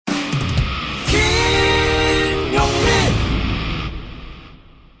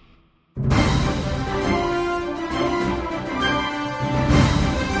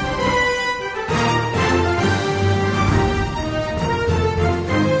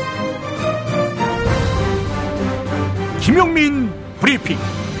김용민 브리핑.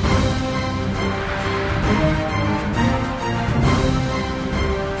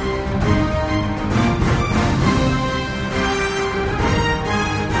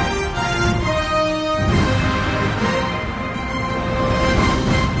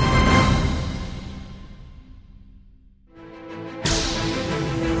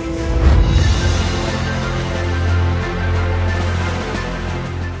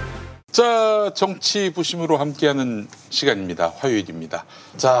 자, 정치 부심으로 함께하는 시간입니다. 화요일입니다.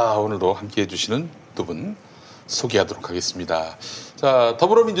 자, 오늘도 함께해 주시는 두 분 소개하도록 하겠습니다. 자,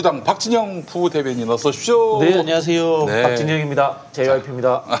 더불어민주당 박진영 부대변인 어서 오십시오. 네, 안녕하세요. 네. 박진영입니다.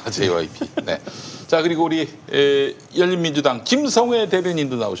 JYP입니다. JYP. 네. 자, 그리고 우리 열린민주당 김성회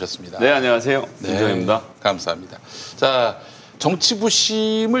대변인도 나오셨습니다. 네, 안녕하세요. 김성회입니다. 네, 감사합니다. 자, 정치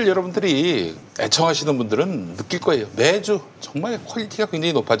부심을 여러분들이 애청하시는 분들은 느낄 거예요. 매주 정말 퀄리티가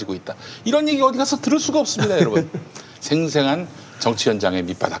굉장히 높아지고 있다. 이런 얘기 어디 가서 들을 수가 없습니다, 여러분. 생생한 정치 현장의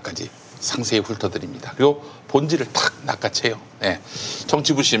밑바닥까지 상세히 훑어드립니다. 그리고 본질을 탁 낚아채요. 네.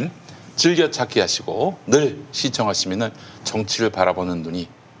 정치 부심 즐겨찾기 하시고 늘 시청하시면 정치를 바라보는 눈이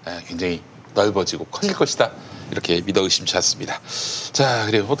굉장히 넓어지고 커질 것이다. 이렇게 믿어 의심치 않습니다. 자,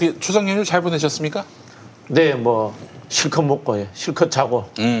 그래요. 어떻게 추석 연휴 잘 보내셨습니까? 네, 뭐 실컷 먹고 실컷 자고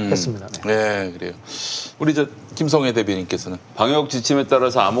했습니다. 네. 네, 그래요. 우리 김성회 대변인께서는 방역 지침에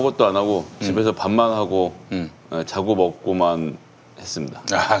따라서 아무것도 안 하고 집에서 밥만 하고 자고 먹고만 했습니다.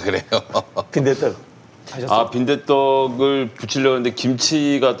 아, 그래요? 빈대떡 하셨어요? 아, 빈대떡을 부치려고 했는데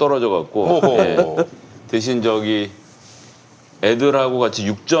김치가 떨어져갖고 네, 대신 애들하고 같이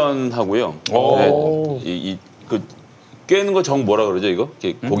육전하고요. 네, 그 꿰는 거 정 뭐라 그러죠 이거?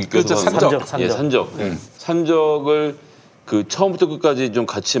 고기 꿰서 산적. 예, 산적. 산적을 그 처음부터 끝까지 좀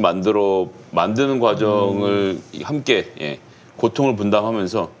같이 만드는 과정을 함께 고통을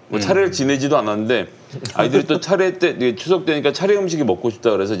분담하면서 뭐 차례를 지내지도 않았는데 아이들이 또 차례 때 추석 때니까 차례 음식이 먹고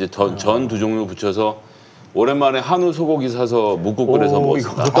싶다 그래서 이제 전 두 종류 붙여서 오랜만에 한우 소고기 사서 묵국 끓여서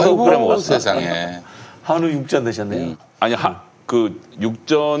먹었습니다. 한우 끓여 먹었어요. 세상에. 한우 육전 드셨네요. 아니 그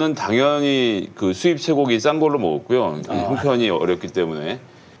육전은 당연히 그 수입 쇠고기 싼 걸로 먹었고요. 형편이 어렵기 때문에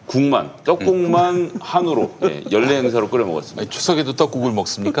떡국만 한우로 연례 행사로 끓여 먹었습니다. 아니, 추석에도 떡국을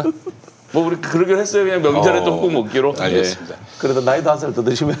먹습니까? 뭐 우리 그러긴 했어요. 그냥 명절에 떡국 먹기로. 알겠습니다. 그래도 나이도 한 살 더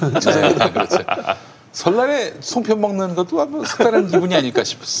드시면 네, 그렇죠. 설날에 송편 먹는 것도 아주 색다른 기분이 아닐까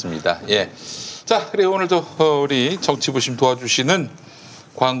싶습니다. 예. 자, 그래 오늘도 우리 정치 부심 도와주시는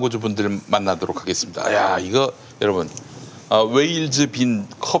광고주분들 만나도록 하겠습니다. 야, 이거 여러분 웨일즈 빈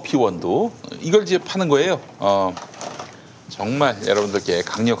커피 원두 이걸 이제 파는 거예요. 정말 여러분들께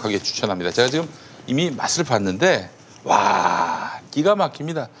강력하게 추천합니다. 제가 지금 이미 맛을 봤는데 와, 기가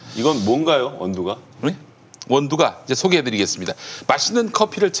막힙니다. 이건 뭔가요, 원두가? 네? 원두가 이제 소개해드리겠습니다. 맛있는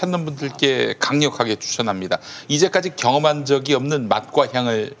커피를 찾는 분들께 강력하게 추천합니다. 이제까지 경험한 적이 없는 맛과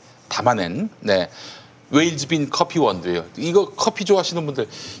향을 담아낸 웨일즈 빈 커피 원두예요. 이거 커피 좋아하시는 분들,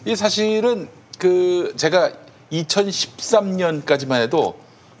 이게 사실은 제가 2013년까지만 해도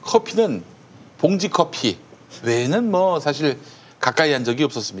커피는 봉지 커피 외에는 뭐 사실 가까이 한 적이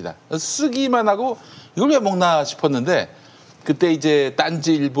없었습니다. 쓰기만 하고 이걸 왜 먹나 싶었는데 그때 이제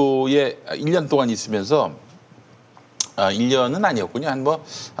딴지일보에 1년 동안 있으면서 1년은 아니었군요. 한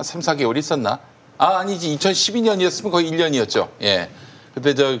 3, 4개월 있었나? 아니지. 2012년이었으면 거의 1년이었죠. 예.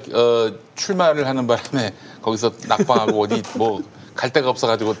 그때 출마를 하는 바람에 거기서 낙방하고 어디 갈 데가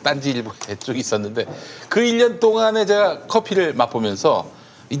없어가지고 딴지일보에 쭉 있었는데 그 1년 동안에 제가 커피를 맛보면서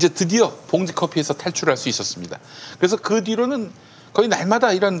이제 드디어 봉지 커피에서 탈출할 수 있었습니다. 그래서 그 뒤로는 거의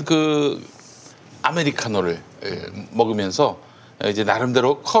날마다 이런 아메리카노를 먹으면서 이제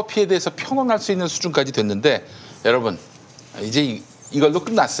나름대로 커피에 대해서 평온할 수 있는 수준까지 됐는데 여러분 이제 이걸로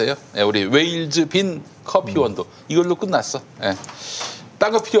끝났어요. 우리 웨일즈 빈 커피 원두 이걸로 끝났어.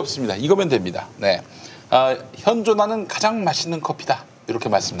 딴 거 필요 없습니다. 이거면 됩니다. 네. 현존하는 가장 맛있는 커피다. 이렇게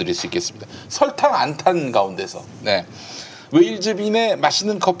말씀드릴 수 있겠습니다. 설탕 안 탄 가운데서. 네. 웨일즈 빈의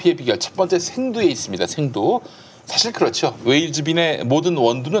맛있는 커피의 비결 첫 번째 생두에 있습니다. 생두. 사실 그렇죠. 웨일즈 빈의 모든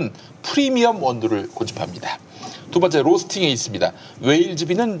원두는 프리미엄 원두를 고집합니다. 두 번째 로스팅에 있습니다. 웨일즈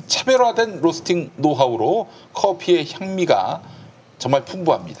빈은 차별화된 로스팅 노하우로 커피의 향미가 정말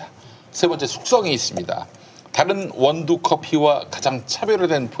풍부합니다. 세 번째 숙성에 있습니다. 다른 원두 커피와 가장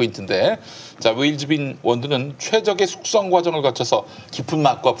차별화된 포인트인데 웨일즈 빈 원두는 최적의 숙성 과정을 거쳐서 깊은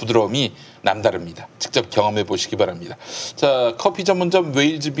맛과 부드러움이 남다릅니다. 직접 경험해 보시기 바랍니다. 자, 커피 전문점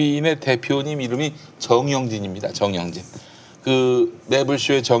웨일즈 빈의 대표님 이름이 정영진입니다. 정영진.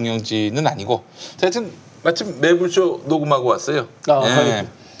 매불쇼의 정영진은 아니고 제가 지금 마침 매불쇼 녹음하고 왔어요.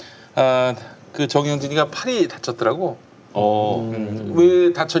 그 정영진이가 팔이 다쳤더라고.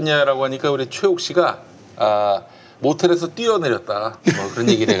 왜 다쳤냐라고 하니까 우리 최욱 씨가 모텔에서 뛰어내렸다. 뭐 그런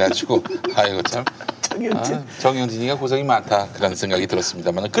얘기를 해가지고 아이고 참 정영진이가 고생이 많다 그런 생각이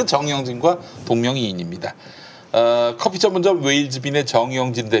들었습니다만 그 정영진과 동명이인입니다. 커피 전문점 웨일즈빈의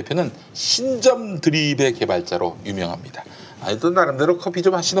정영진 대표는 신점 드립의 개발자로 유명합니다. 또 나름대로 커피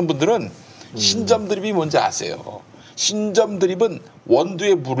좀 하시는 분들은 신점 드립이 뭔지 아세요? 신점 드립은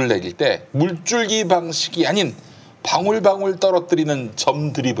원두에 물을 내릴 때 물줄기 방식이 아닌 방울방울 떨어뜨리는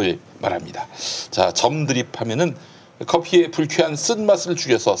점 드립을 말합니다. 자, 점 드립하면은 커피의 불쾌한 쓴맛을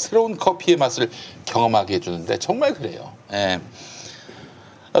죽여서 새로운 커피의 맛을 경험하게 해주는데 정말 그래요. 예.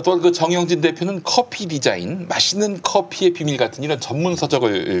 또한 그 정영진 대표는 커피 디자인, 맛있는 커피의 비밀 같은 이런 전문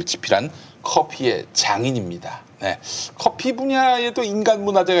서적을 집필한 커피의 장인입니다. 네. 커피 분야에도 인간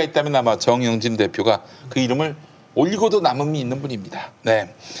문화재가 있다면 아마 정영진 대표가 그 이름을 올리고도 남음이 있는 분입니다.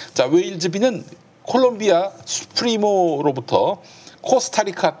 네. 자, 웨일즈빈은 콜롬비아 수프리모로부터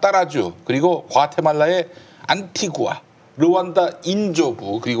코스타리카 따라주 그리고 과테말라의 안티구아, 르완다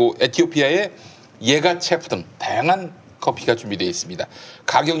인조부 그리고 에티오피아의 예가체프 등 다양한 커피가 준비되어 있습니다.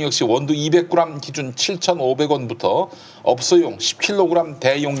 가격 역시 원두 200g 기준 7,500원부터 업소용 10kg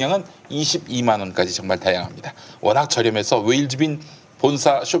대용량은 22만 원까지 정말 다양합니다. 워낙 저렴해서 웨일즈빈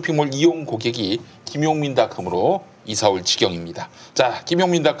본사 쇼핑몰 이용 고객이 김용민닷컴으로 이사올 지경입니다. 자,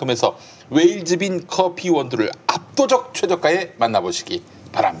 김용민닷컴에서 웨일즈빈 커피 원두를 압도적 최저가에 만나보시기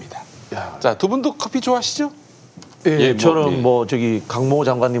바랍니다. 자, 두 분도 커피 좋아하시죠? 예, 저는 뭐 저기 강모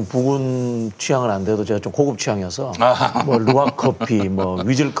장관님 부군 취향은 안 돼도 제가 좀 고급 취향이어서 뭐 루아 커피, 뭐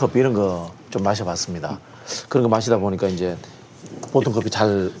위즐 커피 이런 거 좀 마셔봤습니다. 그런 거 마시다 보니까 이제 보통 커피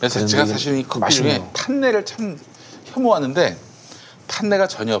잘. 그래서 제가 사실 이 커피 중에 탄내를 참 혐오하는데 탄내가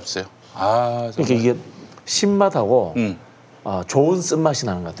전혀 없어요. 그러니까 이게 신맛하고 좋은 쓴맛이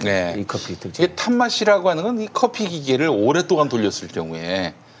나는 것 같아요. 네. 이 커피 특징. 이게 탄맛이라고 하는 건 이 커피 기계를 오랫동안 돌렸을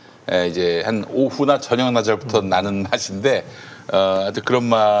경우에 이제 한 오후나 저녁 낮부터 나는 맛인데 아주 그런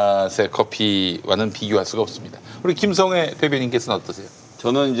맛의 커피와는 비교할 수가 없습니다. 우리 김성애 대변인께서는 어떠세요?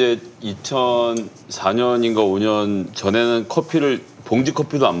 저는 이제 2004년인가 5년 전에는 커피를 봉지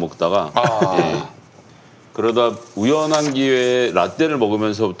커피도 안 먹다가 예, 그러다 우연한 기회에 라떼를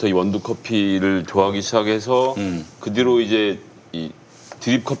먹으면서부터 이 원두 커피를 좋아하기 시작해서 그 뒤로 이제 이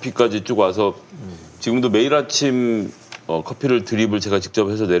드립 커피까지 쭉 와서 지금도 매일 아침 커피를 드립을 제가 직접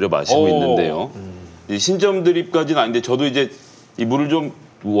해서 내려 마시고 있는데요. 이 신점 드립까지는 아닌데 저도 이제 이 물을 좀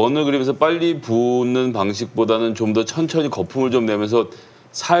원을 그리면서 빨리 붓는 방식보다는 좀 더 천천히 거품을 좀 내면서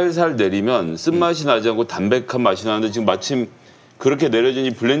살살 내리면 쓴맛이 나지 않고 담백한 맛이 나는데 지금 마침 그렇게 내려진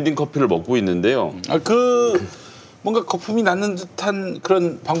이 블렌딩 커피를 먹고 있는데요. 뭔가 거품이 나는 듯한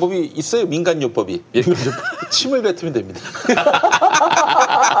그런 방법이 있어요? 민간요법이. 침을 뱉으면 됩니다.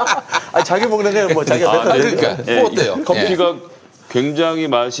 자기 먹는 게 뭐 자기가 그러니까 뭐 어때요? 커피가 굉장히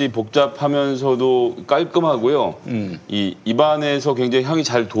맛이 복잡하면서도 깔끔하고요. 이 입안에서 굉장히 향이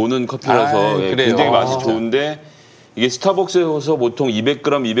잘 도는 커피라서 굉장히 맛이 좋은데 이게 스타벅스에서 보통 200g,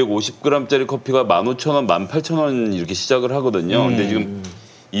 250g짜리 커피가 15,000원, 18,000원 이렇게 시작을 하거든요. 근데 지금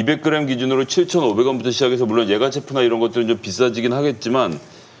 200g 기준으로 7,500원부터 시작해서 물론 예가체프나 이런 것들은 좀 비싸지긴 하겠지만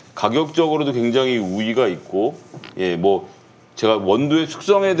가격적으로도 굉장히 우위가 있고 뭐 제가 원두의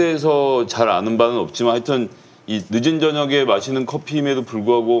숙성에 대해서 잘 아는 바는 없지만 하여튼 이 늦은 저녁에 마시는 커피임에도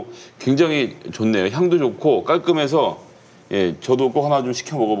불구하고 굉장히 좋네요. 향도 좋고 깔끔해서 저도 꼭 하나 좀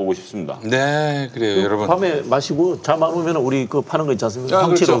시켜 먹어보고 싶습니다. 네, 그래요, 여러분. 밤에 마시고 잠 안 오면 우리 그 파는 거 있지 않습니까?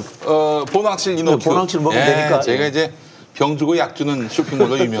 그렇죠. 보낭칠 이노큐. 보낭칠 먹으면 되니까. 제가 이제 병 주고 약 주는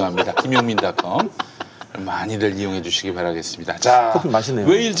쇼핑몰로 유명합니다. 김용민닷컴. 많이들 이용해 주시기 바라겠습니다. 자, 커피 맛있네요.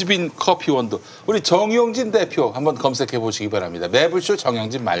 웨일즈빈 커피 원두. 우리 정영진 대표 한번 검색해 보시기 바랍니다. 매블쇼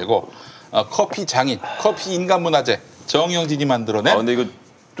정영진 말고 커피 장인, 커피 인간 문화재 정영진이 만들어낸. 근데 이거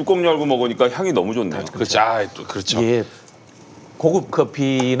뚜껑 열고 먹으니까 향이 너무 좋네요. 그렇죠. 또 그렇죠. 예. 고급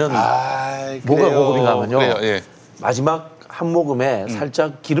커피는 뭐가 고급인가 하면요. 그래요, 마지막 한 모금에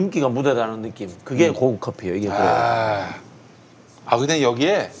살짝 기름기가 묻어나는 느낌. 그게 고급 커피예요. 이게 그냥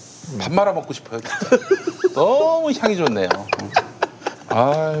여기에 밥 말아 먹고 싶어요. 너무 향이 좋네요.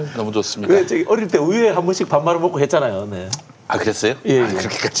 너무 좋습니다. 그래, 저기 어릴 때 우유에 한 번씩 밥 말아 먹고 했잖아요. 네. 그랬어요? 예.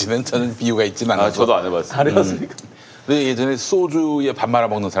 그렇게까지는 저는 비유가 있지는 않아서. 저도 안 해봤어요. 안 해봤습니까? 근데 예전에 소주에 밥 말아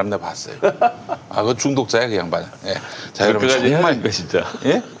먹는 사람 내가 봤어요. 그거 중독자야 그 양반. 자, 여러분 정말 진짜.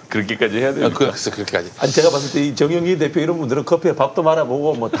 예? 그렇게까지 해야 돼요. 그렇게까지. 제가 봤을 때 이 정영진 대표 이런 분들은 커피에 밥도 말아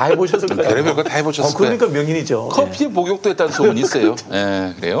먹고 뭐 다 해보셨을 거예요. 별의별 거 다 해보셨을 거예요. 그러니까 명인이죠. 커피에 목욕도 했다는 소문이 있어요.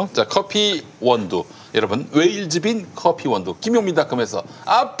 그래요. 자, 커피 원두. 여러분 웨일즈빈 커피 원두 김용민닷컴에서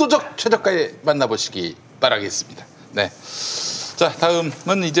압도적 최저가에 만나보시기 바라겠습니다. 네. 자,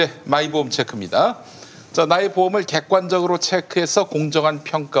 다음은 이제 마이보험 체크입니다. 자, 나의 보험을 객관적으로 체크해서 공정한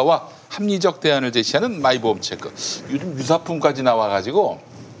평가와 합리적 대안을 제시하는 마이보험 체크. 요즘 유사품까지 나와가지고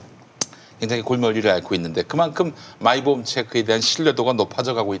굉장히 골머리를 앓고 있는데 그만큼 마이보험 체크에 대한 신뢰도가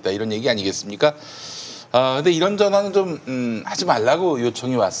높아져 가고 있다 이런 얘기 아니겠습니까? 근데 이런 전화는 좀 하지 말라고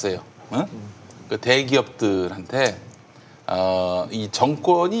요청이 왔어요. 그 대기업들한테 이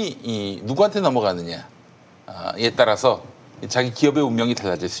정권이 누구한테 넘어가느냐에 따라서 자기 기업의 운명이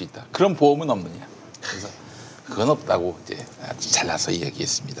달라질 수 있다. 그런 보험은 없느냐. 그래서 그건 없다고 이제 잘라서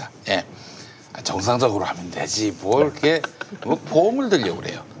이야기했습니다. 예. 정상적으로 하면 되지. 뭘 이렇게 보험을 들려고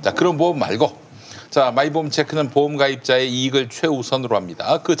그래요. 자, 그런 보험 말고. 자, 마이보험 체크는 보험 가입자의 이익을 최우선으로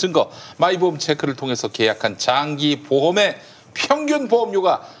합니다. 그 증거, 마이보험 체크를 통해서 계약한 장기 보험의 평균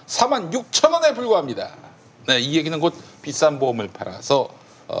보험료가 46,000원에 불과합니다. 네, 이 얘기는 곧 비싼 보험을 팔아서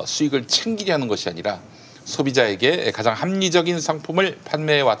수익을 챙기려는 것이 아니라 소비자에게 가장 합리적인 상품을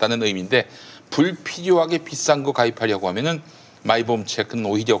판매해 왔다는 의미인데 불필요하게 비싼 거 가입하려고 하면은 마이보험 체크는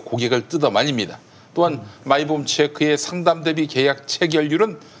오히려 고객을 뜯어 말립니다. 또한 마이보험 체크의 상담 대비 계약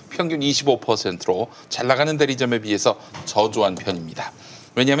체결률은 평균 25%로 잘 나가는 대리점에 비해서 저조한 편입니다.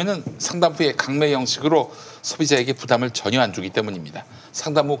 왜냐하면 상담 후에 강매 형식으로 소비자에게 부담을 전혀 안 주기 때문입니다.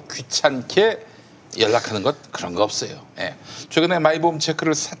 상담 후 귀찮게 연락하는 것 그런 거 없어요. 예. 최근에 마이보험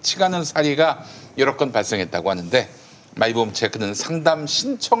체크를 사칭하는 사례가 여러 건 발생했다고 하는데 마이보험 체크는 상담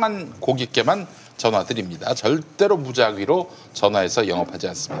신청한 고객께만 전화드립니다. 절대로 무작위로 전화해서 영업하지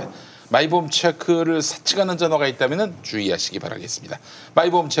않습니다. 마이보험 체크를 사칭하는 전화가 있다면 주의하시기 바라겠습니다.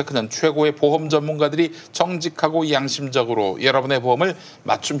 마이보험 체크는 최고의 보험 전문가들이 정직하고 양심적으로 여러분의 보험을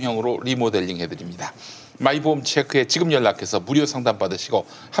맞춤형으로 리모델링 해드립니다. 마이보험 체크에 지금 연락해서 무료 상담 받으시고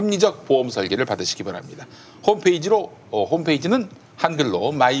합리적 보험 설계를 받으시기 바랍니다. 홈페이지는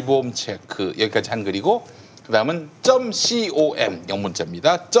한글로 마이보험 체크 여기까지 한글이고 그 다음은 .com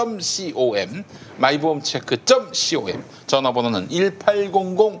영문자입니다. .com 마이보험 체크 .com 전화번호는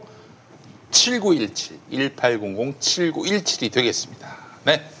 1800-7917 1800-7917이 되겠습니다.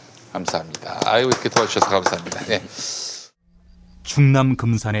 네, 감사합니다. 아유 이렇게 도와주셔서 감사합니다. 네. 충남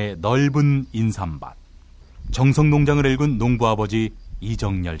금산의 넓은 인삼밭 정성농장을 일군 농부아버지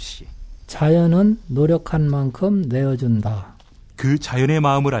이정열 씨. 자연은 노력한 만큼 내어준다. 그 자연의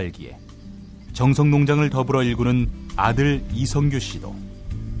마음을 알기에 정성농장을 더불어 일구는 아들 이성규 씨도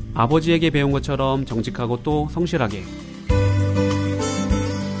아버지에게 배운 것처럼 정직하고 또 성실하게.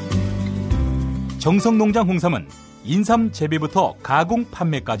 정성농장 홍삼은 인삼 재배부터 가공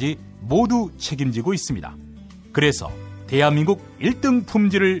판매까지 모두 책임지고 있습니다. 그래서 대한민국 1등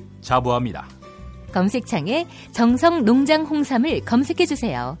품질을 자부합니다. 검색창에 정성농장 홍삼을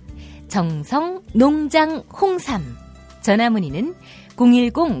검색해주세요. 정성농장 홍삼. 전화문의는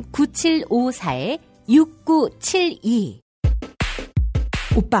 010-9754-6972.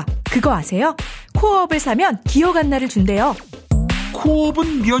 오빠, 그거 아세요? 코어업을 사면 기억 안나를 준대요.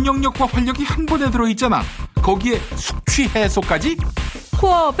 코어업은 면역력과 활력이 한 번에 들어있잖아. 거기에 숙취 해소까지?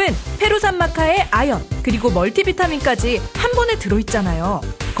 코어업은 페루산마카의 아연 그리고 멀티비타민까지 한 번에 들어있잖아요.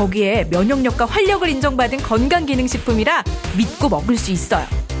 거기에 면역력과 활력을 인정받은 건강기능식품이라 믿고 먹을 수 있어요.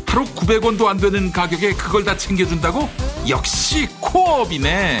 하루 900원도 안 되는 가격에 그걸 다 챙겨준다고? 역시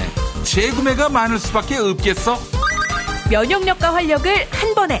코어업이네. 재구매가 많을 수밖에 없겠어. 면역력과 활력을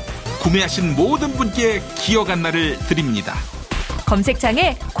한 번에. 구매하신 모든 분께 기억 안나를 드립니다.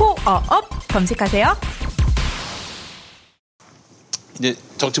 검색창에 코어업 검색하세요. 이제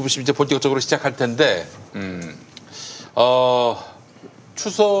정치부심 이제 본격적으로 시작할 텐데,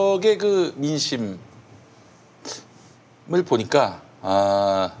 추석의 그 민심을 보니까,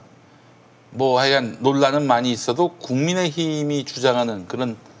 뭐 하여간 논란은 많이 있어도 국민의힘이 주장하는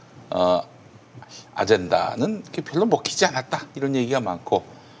그런 아젠다는 별로 먹히지 않았다 이런 얘기가 많고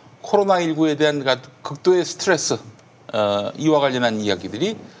코로나19에 대한 극도의 스트레스 이와 관련한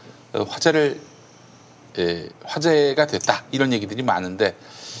이야기들이 화제가 됐다 이런 얘기들이 많은데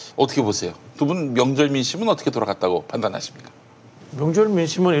어떻게 보세요? 두 분 명절 민심은 어떻게 돌아갔다고 판단하십니까? 명절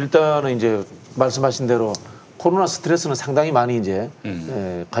민심은 일단은 이제 말씀하신 대로 코로나 스트레스는 상당히 많이 이제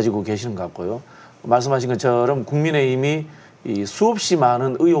가지고 계시는 것 같고요. 말씀하신 것처럼 국민의힘이 이 수없이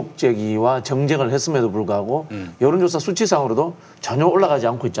많은 의혹 제기와 정쟁을 했음에도 불구하고 여론조사 수치상으로도 전혀 올라가지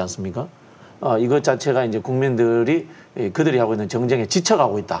않고 있지 않습니까? 이것 자체가 이제 국민들이 그들이 하고 있는 정쟁에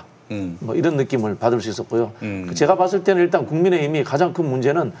지쳐가고 있다. 뭐 이런 느낌을 받을 수 있었고요. 제가 봤을 때는 일단 국민의힘이 가장 큰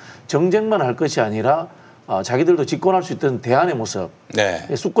문제는 정쟁만 할 것이 아니라 자기들도 집권할 수 있던 대안의 모습, 네.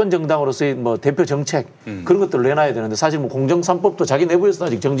 수권 정당으로서의 뭐 대표 정책 그런 것들을 내놔야 되는데 사실 뭐 공정삼법도 자기 내부에서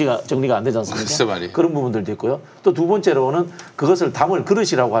아직 정리가 안 되지 않습니까? 그런 부분들도 있고요. 또 두 번째로는 그것을 담을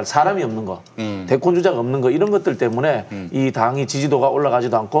그릇이라고 할 사람이 없는 거, 대권주자가 없는 거 이런 것들 때문에 이 당이 지지도가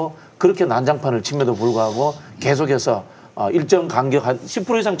올라가지도 않고 그렇게 난장판을 침에도 불구하고 계속해서 일정 간격 한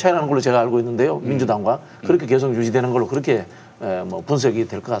 10% 이상 차이 나는 걸로 제가 알고 있는데요. 민주당과 그렇게 계속 유지되는 걸로 그렇게 뭐 분석이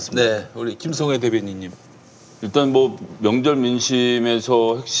될 것 같습니다. 네, 우리 김성회 대변인님. 일단 뭐 명절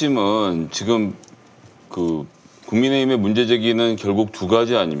민심에서 핵심은 지금 그 국민의힘의 문제 제기는 결국 두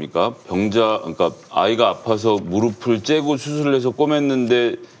가지 아닙니까? 그러니까 아이가 아파서 무릎을 째고 수술을 해서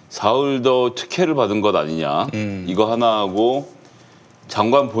꼬맸는데 사흘 더 특혜를 받은 것 아니냐. 이거 하나하고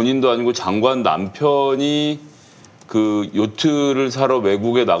장관 본인도 아니고 장관 남편이 그 요트를 사러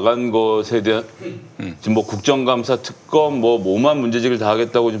외국에 나간 것에 대한 지금 뭐 국정감사 특검 뭐 오만 문제제기를 다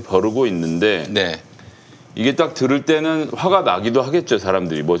하겠다고 지금 벼르고 있는데 네. 이게 딱 들을 때는 화가 나기도 하겠죠,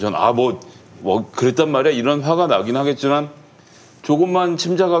 사람들이. 뭐 그랬단 말이야. 이런 화가 나긴 하겠지만 조금만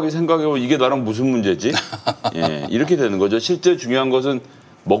침착하게 생각해보면 이게 나랑 무슨 문제지? 예, 이렇게 되는 거죠. 실제 중요한 것은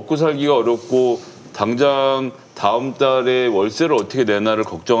먹고 살기가 어렵고 당장 다음 달에 월세를 어떻게 내나를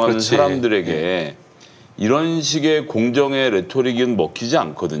걱정하는 그렇지. 사람들에게 이런 식의 공정의 레토릭은 먹히지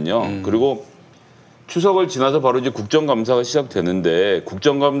않거든요. 그리고 추석을 지나서 바로 이제 국정감사가 시작되는데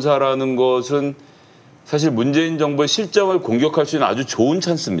국정감사라는 것은 사실 문재인 정부의 실정을 공격할 수 있는 아주 좋은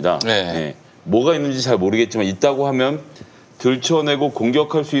찬스입니다. 네. 예. 뭐가 있는지 잘 모르겠지만 있다고 하면 들춰내고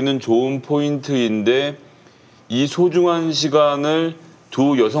공격할 수 있는 좋은 포인트인데 이 소중한 시간을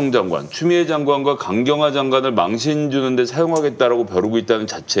두 여성 장관, 추미애 장관과 강경화 장관을 망신 주는데 사용하겠다라고 벼르고 있다는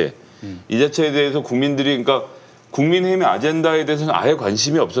자체. 이 자체에 대해서 국민들이 그러니까 국민의힘의 아젠다에 대해서는 아예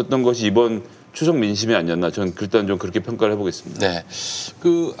관심이 없었던 것이 이번 추석 민심이 아니었나 저는 일단 좀 그렇게 평가를 해보겠습니다. 네,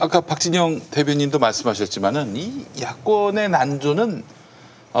 그 아까 박진영 대변인도 말씀하셨지만은 이 야권의 난조는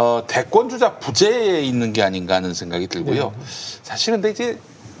대권 주자 부재에 있는 게 아닌가 하는 생각이 들고요. 네. 사실 근데 이제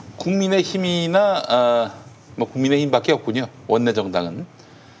국민의힘이나 뭐 국민의힘밖에 없군요. 원내정당은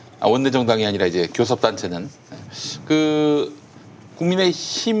원내정당이 아니라 이제 교섭단체는 그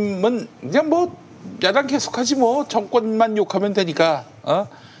국민의힘은 그냥 뭐 야당 계속하지 뭐 정권만 욕하면 되니까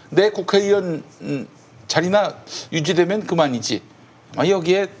내 국회의원 자리나 유지되면 그만이지.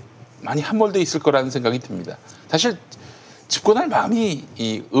 여기에 많이 함몰돼 있을 거라는 생각이 듭니다. 사실 집권할 마음이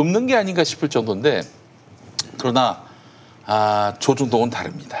없는 게 아닌가 싶을 정도인데 그러나 조중동은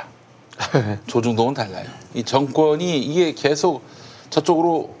다릅니다. 조중동은 달라요. 이 정권이 이게 계속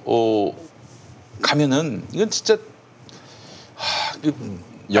저쪽으로 가면은 이건 진짜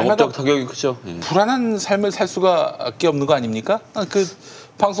영업적 타격이 크죠. 불안한 삶을 살 수밖에 없는 거 아닙니까? 그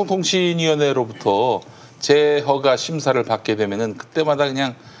방송통신위원회로부터 재허가 심사를 받게 되면은 그때마다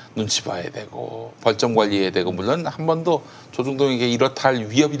그냥 눈치 봐야 되고 벌점 관리해야 되고 물론 한 번도 조중동에게 이렇다 할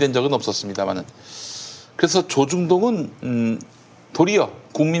위협이 된 적은 없었습니다만은 그래서 조중동은 도리어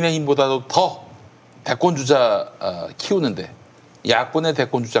국민의힘보다도 더 대권 주자 키우는데 야권의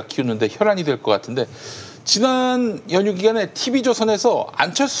대권 주자 키우는데 혈안이 될 것 같은데 지난 연휴 기간에 TV조선에서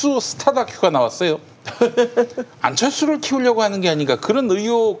안철수 스타 다큐가 나왔어요. 안철수를 키우려고 하는 게 아닌가 그런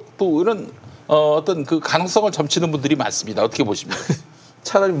의혹도 이런 어떤 그 가능성을 점치는 분들이 많습니다. 어떻게 보십니까?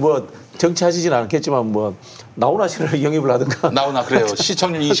 차라리 뭐 정치하시진 않겠지만 뭐 나훈아 씨를 영입을 하든가. 나훈아 그래요.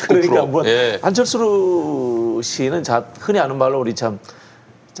 시청률 29%. 그러니까 뭐 예. 안철수 씨는 흔히 아는 말로 우리 참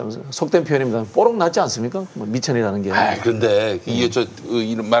속된 표현입니다. 뽀록 났지 않습니까? 뭐 미천이라는 게. 그런데 이게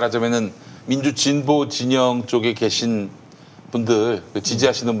말하자면은 민주 진보 진영 쪽에 계신 분들,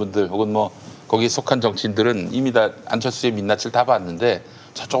 지지하시는 분들, 혹은 뭐 거기에 속한 정치인들은 이미 다 안철수의 민낯을 다 봤는데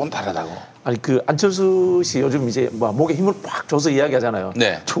저쪽은 다르다고. 아니 그 안철수 씨 요즘 이제 뭐 목에 힘을 팍 줘서 이야기하잖아요.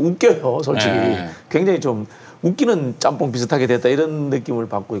 네. 좀 웃겨요, 솔직히. 네. 굉장히 좀 웃기는 짬뽕 비슷하게 됐다 이런 느낌을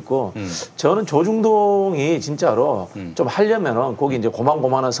받고 있고 저는 조중동이 진짜로 좀 하려면은 거기 이제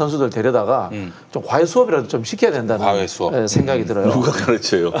고만고만한 선수들 데려다가 좀 과외 수업이라도 좀 시켜야 된다는 과외 수업. 생각이 들어요. 누가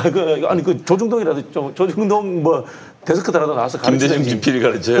가르쳐요? 아니 그 조중동이라도 좀 조중동 뭐 데스크더라도 나와서 김대중 지필이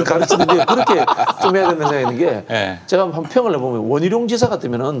가르쳐요? 가르치는데 그렇게 좀 해야 된다는 생각이 드는 게 네. 제가 한번 평을 해보면 원희룡 지사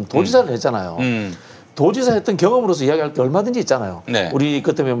같으면은 도지사를 했잖아요. 도지사 했던 경험으로서 이야기할 게 얼마든지 있잖아요. 네. 우리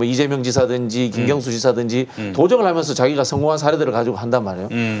그때면 뭐 이재명 지사든지 김경수 지사든지 도정을 하면서 자기가 성공한 사례들을 가지고 한단 말이에요.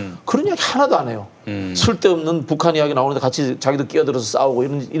 그런 이야기 하나도 안 해요. 쓸데없는 북한 이야기 나오는데 같이 자기도 끼어들어서 싸우고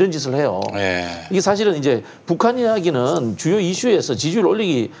이런 짓을 해요. 네. 이게 사실은 이제 북한 이야기는 주요 이슈에서 지지율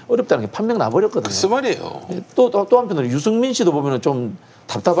올리기 어렵다는 게 판명 나버렸거든요. 글쎄 말이에요. 또 한편으로 유승민 씨도 보면은 좀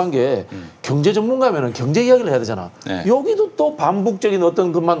답답한 게 경제 전문가면은 경제 이야기를 해야 되잖아. 네. 여기도 또 반복적인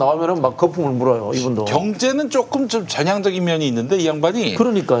어떤 것만 나오면은 막 거품을 물어요. 이분도. 경제는 조금 좀 전향적인 면이 있는데 이 양반이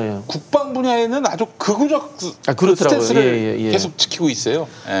그러니까요. 국방 분야에는 아주 극우적 그렇더라고요. 스탠스를 예. 계속 지키고 있어요.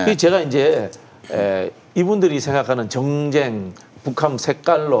 예. 그래서 제가 이제 이분들이 생각하는 정쟁, 북한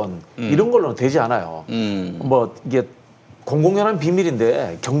색깔론 이런 걸로는 되지 않아요. 뭐 이게 공공연한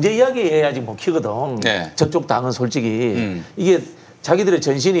비밀인데 경제 이야기 해야지 먹히거든. 네. 저쪽 당은 솔직히 이게 자기들의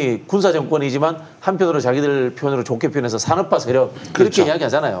전신이 군사 정권이지만 한편으로 자기들 표현으로 좋게 표현해서 산업화 세력 그렇게 그렇죠.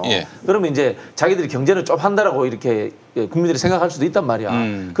 이야기하잖아요. 예. 그러면 이제 자기들이 경제는 좀 한다라고 이렇게 국민들이 생각할 수도 있단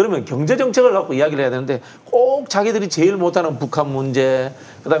말이야. 그러면 경제 정책을 갖고 이야기를 해야 되는데 꼭 자기들이 제일 못하는 북한 문제,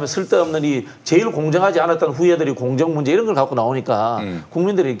 그다음에 쓸데없는 이 제일 공정하지 않았던 후예들이 공정 문제 이런 걸 갖고 나오니까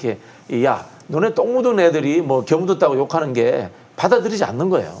국민들이 이렇게 야 너네 똥 묻은 애들이 뭐 겨 묻었다고 욕하는 게 받아들이지 않는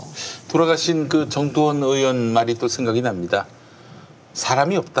거예요. 돌아가신 그 정두원 의원 말이 또 생각이 납니다.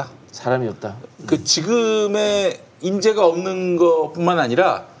 사람이 없다. 사람이 없다. 그 지금의 인재가 없는 것뿐만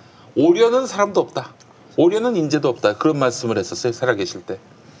아니라 오려는 사람도 없다. 오려는 인재도 없다. 그런 말씀을 했었어요. 살아계실 때.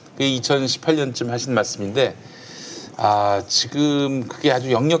 그게 2018년쯤 하신 말씀인데 지금 그게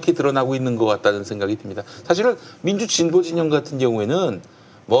아주 역력히 드러나고 있는 것 같다는 생각이 듭니다. 사실은 민주진보 진영 같은 경우에는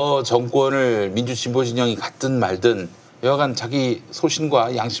뭐 정권을 민주진보 진영이 갖든 말든 여하간 자기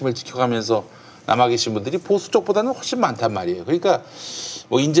소신과 양심을 지켜가면서 남아 계신 분들이 보수 쪽보다는 훨씬 많단 말이에요. 그러니까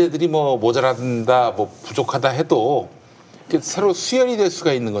뭐 인재들이 뭐 모자란다, 뭐 부족하다 해도 새로 수혈이 될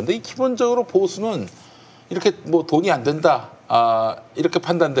수가 있는 건데 기본적으로 보수는 이렇게 뭐 돈이 안 된다, 이렇게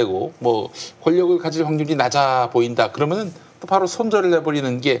판단되고 뭐 권력을 가질 확률이 낮아 보인다. 그러면은 또 바로 손절을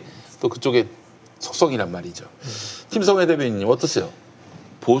내버리는 게 또 그쪽의 속성이란 말이죠. 김성회 대변인님 어떠세요?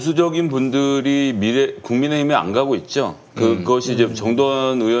 보수적인 분들이 국민의힘에 안 가고 있죠. 그것이 이제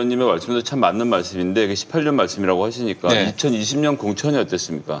정도원 의원님의 말씀도 참 맞는 말씀인데, 18년 말씀이라고 하시니까 네. 2020년 공천이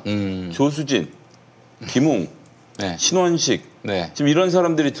어땠습니까? 조수진, 김웅, 네. 신원식, 네. 지금 이런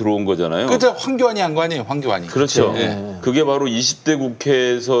사람들이 들어온 거잖아요. 그때 황교안이 한 거 아니에요? 황교안이. 그렇죠. 네. 그게 바로 20대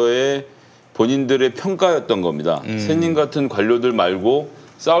국회에서의 본인들의 평가였던 겁니다. 새님 같은 관료들 말고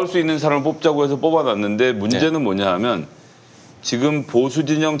싸울 수 있는 사람을 뽑자고 해서 뽑아놨는데 문제는 뭐냐 하면 지금 보수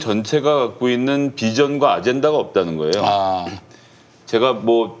진영 전체가 갖고 있는 비전과 아젠다가 없다는 거예요. 제가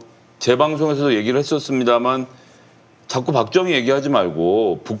뭐 제 방송에서도 얘기를 했었습니다만 자꾸 박정희 얘기하지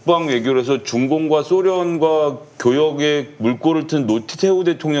말고 북방 외교를 해서 중공과 소련과 교역에 물꼬를 튼 노태우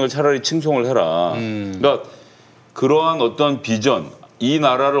대통령을 차라리 칭송을 해라. 그러니까 그러한 어떤 비전, 이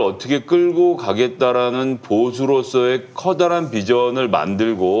나라를 어떻게 끌고 가겠다라는 보수로서의 커다란 비전을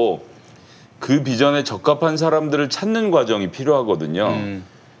만들고 그 비전에 적합한 사람들을 찾는 과정이 필요하거든요.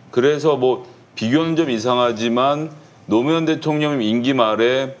 그래서 뭐 비교는 좀 이상하지만 노무현 대통령 임기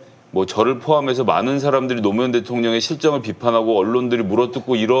말에 뭐 저를 포함해서 많은 사람들이 노무현 대통령의 실정을 비판하고 언론들이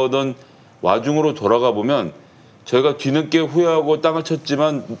물어뜯고 이러던 와중으로 돌아가 보면 저희가 뒤늦게 후회하고 땅을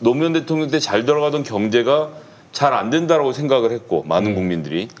쳤지만 노무현 대통령 때 잘 돌아가던 경제가 잘 안 된다라고 생각을 했고 많은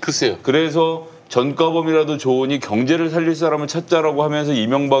국민들이. 글쎄요. 그래서 전과범이라도 좋으니 경제를 살릴 사람을 찾자라고 하면서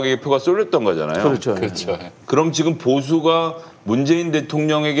이명박에게 표가 쏠렸던 거잖아요. 그렇죠. 그렇죠. 그럼 지금 보수가 문재인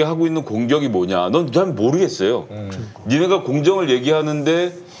대통령에게 하고 있는 공격이 뭐냐? 넌 잘 모르겠어요. 니네가 공정을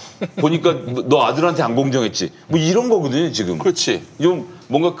얘기하는데 보니까 너 아들한테 안 공정했지. 뭐 이런 거거든요, 지금. 그렇지. 좀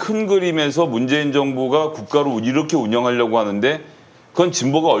뭔가 큰 그림에서 문재인 정부가 국가를 이렇게 운영하려고 하는데 그건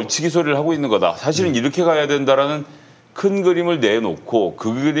진보가 얼치기 소리를 하고 있는 거다. 사실은 이렇게 가야 된다라는 큰 그림을 내놓고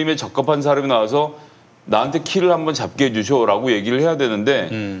그 그림에 적합한 사람이 나와서 나한테 키를 한번 잡게 해주셔라고 얘기를 해야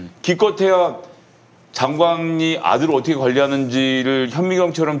되는데 기껏해야 장관이 아들을 어떻게 관리하는지를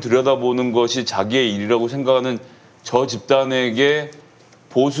현미경처럼 들여다보는 것이 자기의 일이라고 생각하는 저 집단에게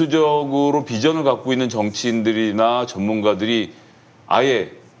보수적으로 비전을 갖고 있는 정치인들이나 전문가들이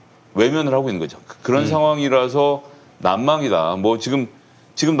아예 외면을 하고 있는 거죠. 그런 상황이라서 난망이다. 뭐 지금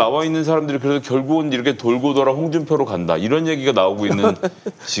나와 있는 사람들이 그래서 결국은 이렇게 돌고 돌아 홍준표로 간다. 이런 얘기가 나오고 있는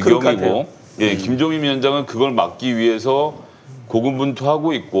지경이고, 예, 김종인 위원장은 그걸 막기 위해서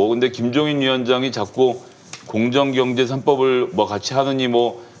고군분투하고 있고, 근데 김종인 위원장이 자꾸 공정경제 3법을 뭐 같이 하느니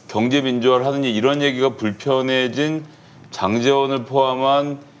뭐 경제민주화를 하느니 이런 얘기가 불편해진 장제원을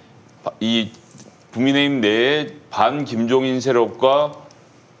포함한 이 국민의힘 내에 반 김종인 세력과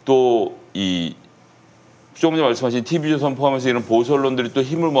또 이 조금 전에 말씀하신 TV조선 포함해서 이런 보수 언론들이 또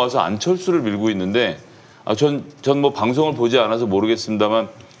힘을 모아서 안철수를 밀고 있는데 전 뭐 방송을 보지 않아서 모르겠습니다만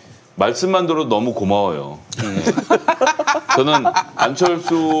말씀만 들어도 너무 고마워요. 저는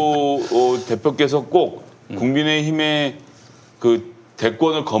안철수 대표께서 꼭 국민의힘의 그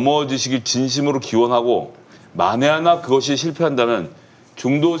대권을 거머쥐시길 진심으로 기원하고 만에 하나 그것이 실패한다면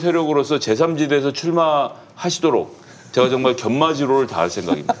중도 세력으로서 제3지대에서 출마하시도록 제가 정말 견마지로를 다할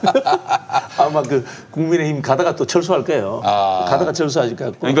생각입니다. 아마 그 국민의힘 가다가 또 철수할 거예요. 가다가 철수하실 것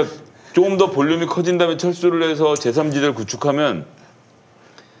같고. 그러니까 조금 더 볼륨이 커진 다음에 철수를 해서 제3지대를 구축하면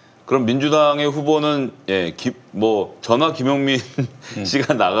그럼 민주당의 후보는 뭐 전화 김용민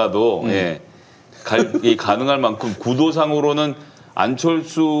씨가 나가도 가능할 만큼 구도상으로는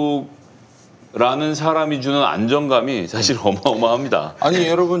안철수 라는 사람이 주는 안정감이 사실 어마어마합니다. 아니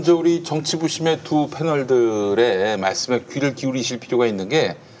여러분 저 우리 정치부심의 두 패널들의 말씀에 귀를 기울이실 필요가 있는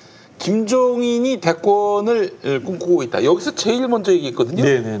게 김종인이 대권을 꿈꾸고 있다. 여기서 제일 먼저 얘기했거든요.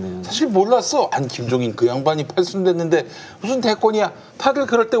 네네네. 사실 몰랐어. 아니 김종인 그 양반이 팔순됐는데 무슨 대권이야. 다들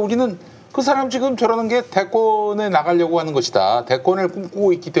그럴 때 우리는 그 사람 지금 저러는 게 대권에 나가려고 하는 것이다. 대권을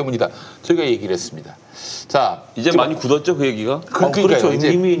꿈꾸고 있기 때문이다. 저희가 얘기를 했습니다. 자 이제 많이 굳었죠 그 얘기가? 그렇죠.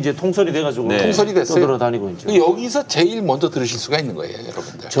 이미 이제 통설이 돼가지고 통설이 됐어요. 떠돌아다니고 있죠. 여기서 제일 먼저 들으실 수가 있는 거예요,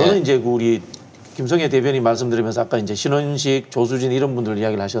 여러분들. 저는 이제 우리 김성애 대변인 말씀드리면서 아까 이제 신원식, 조수진 이런 분들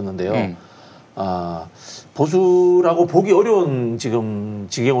이야기를 하셨는데요. 보수라고 보기 어려운 지금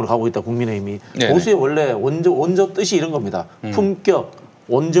지경으로 가고 있다 국민의힘이. 네네. 보수의 원래 원조 뜻이 이런 겁니다. 품격,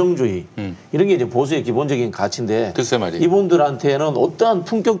 원정주의 이런 게 이제 보수의 기본적인 가치인데 글쎄 말이에요. 이분들한테는 어떠한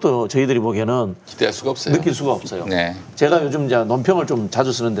품격도 저희들이 보기에는 기대할 수가 없어요. 느낄 수가 없어요. 네. 제가 요즘 이제 논평을 좀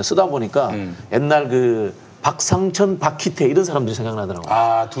자주 쓰는데 쓰다 보니까 옛날 그 박상천, 박희태 이런 사람들이 생각나더라고요.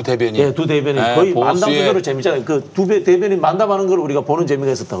 아, 두 대변인. 네, 두 대변인 거의 만담으로 재밌잖아요. 그 두 대변인 만담하는 걸 우리가 보는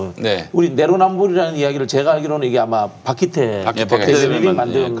재미가 있었다고요. 네. 우리 내로남불이라는 이야기를 제가 알기로는 이게 아마 박희태 대변인이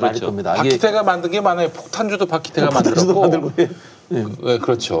만든 말일 겁니다. 박희태가 만든 게 많아요. 폭탄주도 박희태가 만들었고. 네,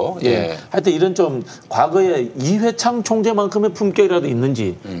 그렇죠. 예. 하여튼 이런 좀 과거에 이회창 총재만큼의 품격이라도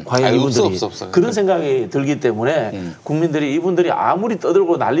있는지 과연 이분들이 없어. 그런 생각이 들기 때문에 국민들이 이분들이 아무리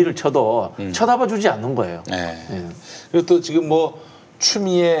떠들고 난리를 쳐도 쳐다봐 주지 않는 거예요. 네. 그리고 또 지금 뭐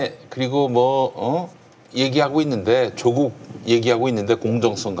추미애 그리고 뭐 얘기하고 있는데 조국 얘기하고 있는데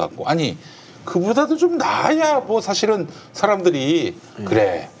공정성 갖고 아니 그보다도 좀 나아야 뭐 사실은 사람들이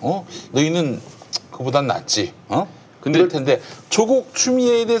그래 너희는 그보단 낫지 근데 이럴 텐데 조국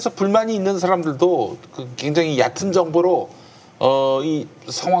추미애에 대해서 불만이 있는 사람들도 굉장히 얕은 정보로 이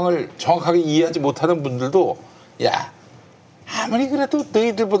상황을 정확하게 이해하지 못하는 분들도 야 아무리 그래도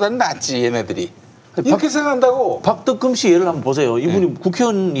너희들보다는 낫지 얘네들이 이렇게 생각한다고. 박덕금 씨 예를 한번 보세요. 이분이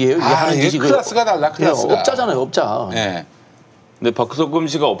국회의원이에요. 하는 짓이 클래스가 달라. 클래스가. 업자잖아요. 업자. 네. 근데 박덕금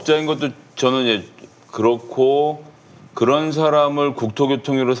씨가 업자인 것도 저는 이제 그렇고 그런 사람을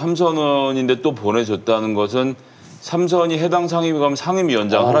국토교통위로 3선원인데 또 보내줬다는 것은 3선이 해당 상임위 가면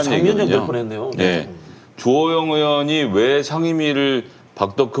상임위원장 하라는 얘기거든요. 상임위원장 될 뻔했네요. 네. 주호영 의원이 왜 상임위를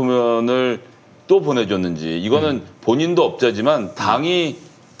박덕금 의원을 또 보내줬는지 이거는 본인도 업자지만 당이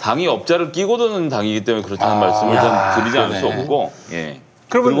업자를 끼고 도는 당이기 때문에 그렇다는 말씀을 좀 드리지 않을 수 없고. 예.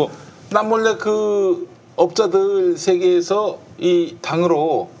 그리고 남몰래 그 업자들 세계에서 이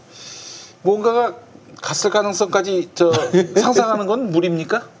당으로 뭔가가 갔을 가능성까지 상상하는 건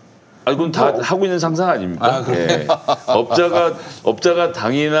무리입니까? 아니, 그건 다 하고 있는 상상 아닙니까? 예. 업자가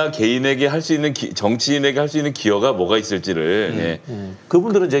당이나 개인에게 할 수 있는 정치인에게 할 수 있는 기여가 뭐가 있을지를.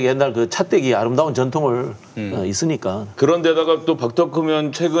 그분들은 저기 옛날 그 차떼기 아름다운 전통을 있으니까. 그런데다가 또 박덕금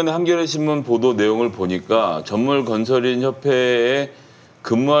의원 최근에 한겨레 신문 보도 내용을 보니까 전물건설인 협회에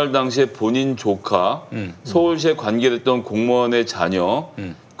근무할 당시에 본인 조카, 서울시에 관계됐던 공무원의 자녀,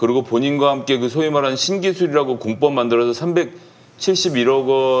 그리고 본인과 함께 그 소위 말하는 신기술이라고 공법 만들어서 371억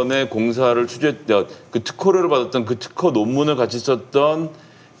원의 공사를 수주했던 그 특허료를 받았던 그 특허 논문을 같이 썼던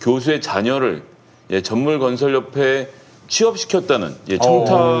교수의 자녀를 전물건설협회에 취업시켰다는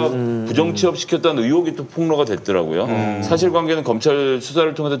청탁 부정 취업시켰다는 의혹이 또 폭로가 됐더라고요. 사실관계는 검찰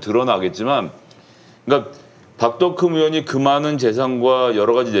수사를 통해서 드러나겠지만, 그러니까 박덕흠 의원이 그 많은 재산과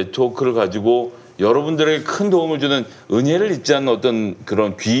여러 가지 네트워크를 가지고 여러분들에게 큰 도움을 주는 은혜를 잊지 않는 어떤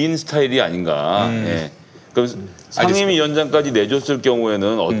그런 귀인 스타일이 아닌가. 예. 그럼 상임위원장까지 내줬을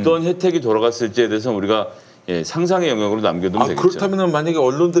경우에는 어떤 혜택이 돌아갔을지에 대해서 우리가 상상의 영역으로 남겨두면 되겠죠. 그렇다면 만약에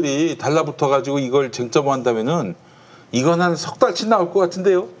언론들이 달라붙어가지고 이걸 쟁점화한다면은 이건 한 석 달치 나올 것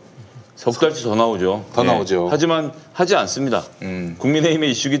같은데요. 석 달치 더 나오죠. 더 나오죠. 하지만 하지 않습니다. 국민의힘의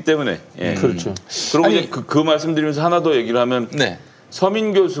이슈기 때문에. 그렇죠. 그리고 이제 그 말씀드리면서 하나 더 얘기를 하면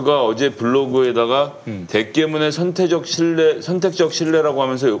서민 교수가 어제 블로그에다가 대깨문의 선택적 신뢰라고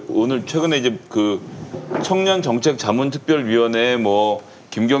하면서 오늘 최근에 이제 그 청년정책자문특별위원회에 뭐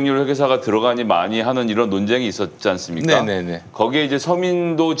김경률 회계사가 들어가니 많이 하는 이런 논쟁이 있었지 않습니까? 네네네. 거기에 이제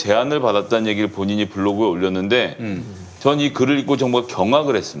서민도 제안을 받았다는 얘기를 본인이 블로그에 올렸는데 전 이 글을 읽고 정말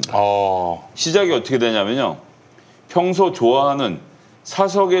경악을 했습니다. 시작이 어떻게 되냐면요. 평소 좋아하는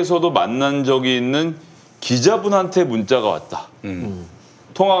사석에서도 만난 적이 있는 기자분한테 문자가 왔다.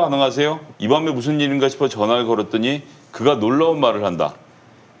 통화 가능하세요? 이 밤에 무슨 일인가 싶어 전화를 걸었더니 그가 놀라운 말을 한다.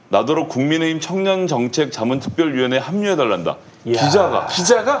 나더러 국민의힘 청년정책자문특별위원회에 합류해달란다.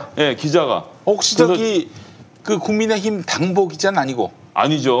 기자가? 네, 기자가. 혹시 저기 그 국민의힘 당보 기자는 아니고?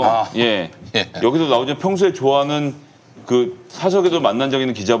 아니죠. 예. 여기서 나오죠. 평소에 좋아하는 그 사석에도 만난 적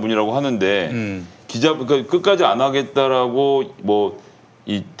있는 기자분이라고 하는데 그러니까 끝까지 안 하겠다라고 뭐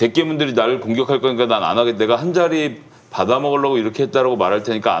이 대깨문들이 나를 공격할 거니까 난 안 하겠다. 내가 한 자리 받아 먹으려고 이렇게 했다라고 말할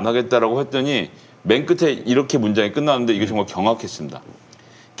테니까 안 하겠다라고 했더니 맨 끝에 이렇게 문장이 끝나는데 이게 정말 경악했습니다.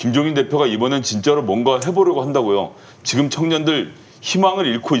 김종인 대표가 이번엔 진짜로 뭔가 해보려고 한다고요. 지금 청년들 희망을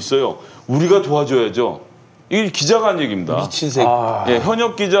잃고 있어요. 우리가 도와줘야죠. 이게 기자가 한 얘기입니다. 미친 새끼. 예,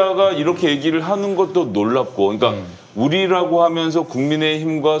 현역 기자가 이렇게 얘기를 하는 것도 놀랍고, 그러니까 우리라고 하면서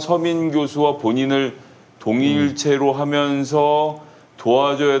국민의힘과 서민 교수와 본인을 동일체로 하면서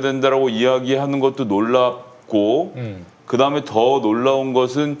도와줘야 된다라고 이야기하는 것도 놀랍고, 그 다음에 더 놀라운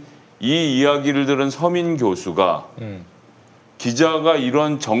것은 이 이야기를 들은 서민 교수가 기자가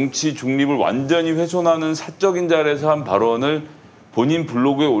이런 정치 중립을 완전히 훼손하는 사적인 자리에서 한 발언을 본인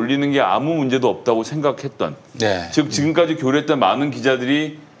블로그에 올리는 게 아무 문제도 없다고 생각했던, 네. 즉 지금까지 교류했던 많은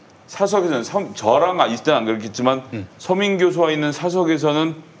기자들이 사석에서는 저랑 있을 때는 안 그렇겠지만 서민 교수와 있는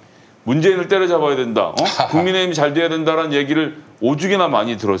사석에서는 문재인을 때려잡아야 된다, 국민의힘이 잘 돼야 된다라는 얘기를 오죽이나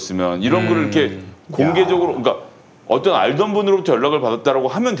많이 들었으면 이런 글을 이렇게 공개적으로, 그러니까 어떤 알던 분으로부터 연락을 받았다라고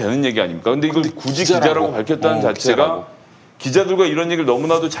하면 되는 얘기 아닙니까? 근데 이걸 굳이 기자라고 밝혔다는 자체가 기자들과 이런 얘기를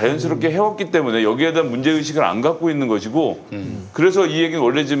너무나도 자연스럽게 해왔기 때문에 여기에 대한 문제의식을 안 갖고 있는 것이고, 그래서 이 얘기는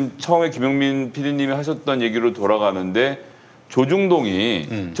원래 지금 처음에 김영민 PD님이 하셨던 얘기로 돌아가는데,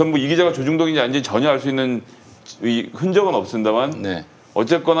 조중동이 전부 이 기자가 조중동인지 아닌지 전혀 알 수 있는 흔적은 없습니다만, 네.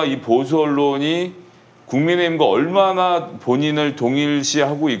 어쨌거나 이 보수 언론이 국민의힘과 얼마나 본인을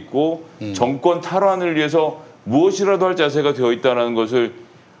동일시하고 있고 정권 탈환을 위해서 무엇이라도 할 자세가 되어 있다는 것을,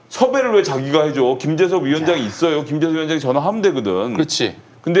 섭외를 왜 자기가 해줘? 김재섭 위원장이 있어요. 김재섭 위원장이 전화하면 되거든. 그렇지.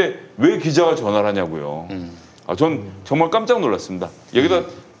 근데 왜 기자가 전화를 하냐고요. 전 정말 깜짝 놀랐습니다. 여기다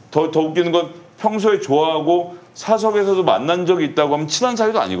더 웃기는 건 평소에 좋아하고 사석에서도 만난 적이 있다고 하면 친한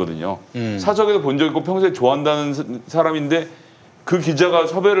사이도 아니거든요. 사석에서 본 적 있고 평소에 좋아한다는 사람인데 그 기자가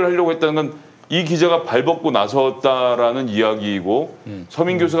섭외를 하려고 했다는 건 이 기자가 발벗고 나섰다라는 이야기이고,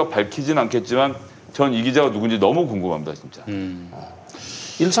 서민 교수가 밝히진 않겠지만 전 이 기자가 누군지 너무 궁금합니다, 진짜.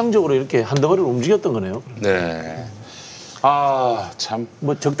 일상적으로 이렇게 한 덩어리를 움직였던 거네요. 네. 아, 참.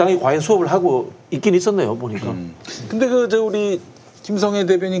 뭐 적당히 과외 수업을 하고 있긴 있었네요, 보니까. 근데 우리 김성애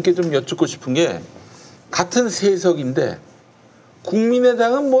대변인께 좀 여쭙고 싶은 게, 같은 세석인데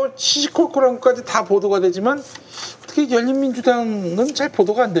국민의당은 뭐 시시콜콜한 것까지 다 보도가 되지만 어떻게 열린민주당은 잘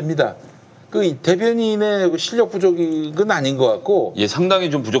보도가 안 됩니다. 그 대변인의 실력 부족은 아닌 것 같고, 예, 상당히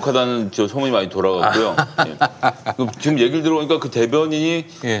좀 부족하다는 소문이 많이 돌아갔고요. 예. 지금 얘기를 들어보니까 그 대변인이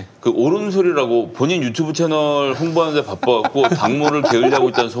그 옳은 소리라고 본인 유튜브 채널 홍보하는데 바빠갖고 당무를 게을리하고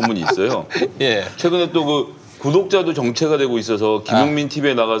있다는 소문이 있어요. 예. 최근에 또 그 구독자도 정체가 되고 있어서 김용민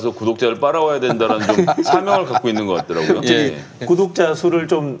TV에 나가서 구독자를 빨아와야 된다는 좀 사명을 갖고 있는 것 같더라고요. 예. 구독자 수를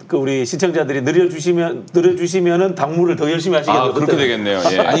좀 우리 시청자들이 늘려주시면은 당무를 더 열심히 하시겠네요. 그렇게 되겠네요.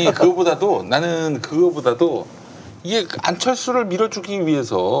 예. 아니 나는 그거보다도 이게 안철수를 밀어주기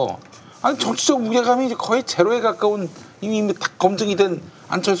위해서, 아니 정치적 무게감이 이제 거의 제로에 가까운, 이미 다 검증이 된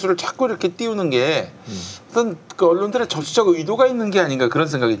안철수를 자꾸 이렇게 띄우는 게 어떤 그 언론들의 정치적 의도가 있는 게 아닌가, 그런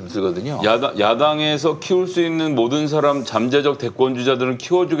생각이 좀 들거든요. 야당에서 키울 수 있는 모든 사람, 잠재적 대권주자들을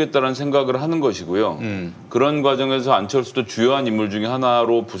키워주겠다는 생각을 하는 것이고요. 그런 과정에서 안철수도 주요한 인물 중에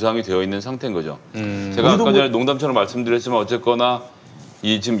하나로 부상이 되어 있는 상태인 거죠. 제가 아까 전에 농담처럼 말씀드렸지만 어쨌거나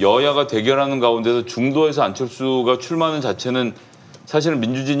이 지금 여야가 대결하는 가운데서 중도에서 안철수가 출마하는 자체는 사실은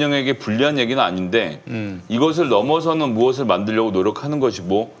민주진영에게 불리한 얘기는 아닌데, 이것을 넘어서는 무엇을 만들려고 노력하는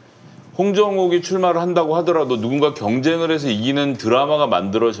것이고, 홍정욱이 출마를 한다고 하더라도 누군가 경쟁을 해서 이기는 드라마가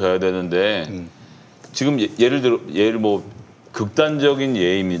만들어져야 되는데, 지금 예를 뭐 극단적인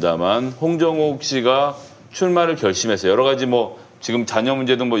예입니다만 홍정욱 씨가 출마를 결심했어요. 여러 가지 뭐 지금 자녀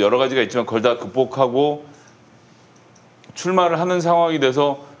문제 등 뭐 여러 가지가 있지만 그걸 다 극복하고 출마를 하는 상황이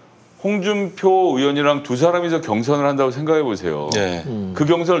돼서 홍준표 의원이랑 두 사람이서 경선을 한다고 생각해 보세요. 네. 그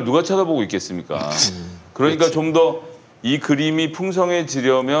경선을 누가 쳐다보고 있겠습니까? 그러니까 좀 더 이 그림이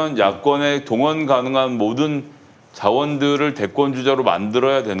풍성해지려면 야권에 동원 가능한 모든 자원들을 대권주자로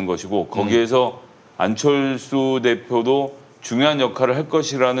만들어야 되는 것이고, 거기에서 안철수 대표도 중요한 역할을 할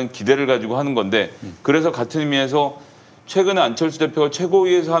것이라는 기대를 가지고 하는 건데, 그래서 같은 의미에서 최근에 안철수 대표가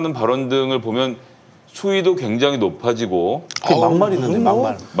최고위에서 하는 발언 등을 보면 수위도 굉장히 높아지고, 막말 있는데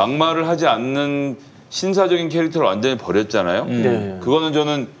막말을 하지 않는 신사적인 캐릭터를 완전히 버렸잖아요.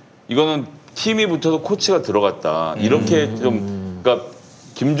 이거는 팀이 붙어서 코치가 들어갔다, 이렇게 좀, 그러니까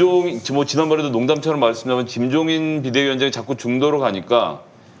뭐 지난번에도 농담처럼 말씀드리면 김종인 비대위원장이 자꾸 중도로 가니까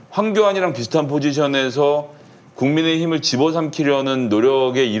황교안이랑 비슷한 포지션에서 국민의힘을 집어삼키려는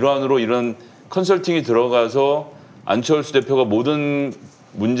노력의 일환으로 이런 컨설팅이 들어가서 안철수 대표가 모든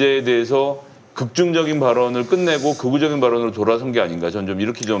문제에 대해서 극중적인 발언을 끝내고 극우적인 발언으로 돌아선 게 아닌가. 저는 좀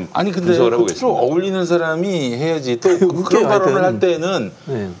이렇게 좀 아니 근데 분석을 해보겠습니다. 어울리는 사람이 해야지. 또 그런 발언을 할 때는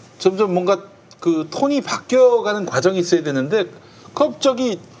점점 뭔가 그 톤이 바뀌어가는 과정이 있어야 되는데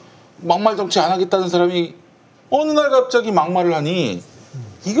갑자기 막말 정치 안 하겠다는 사람이 어느 날 갑자기 막말을 하니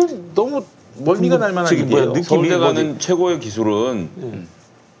이걸 너무 멀미가 날 만한 일이에요. 서울대 가는 최고의 기술은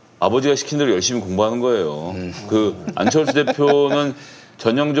아버지가 시킨 대로 열심히 공부하는 거예요. 그 안철수 대표는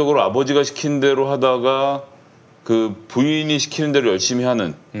전형적으로 아버지가 시킨 대로 하다가 그 부인이 시키는 대로 열심히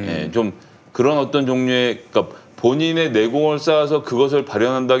하는 좀 그런 어떤 종류의 그러니까 본인의 내공을 쌓아서 그것을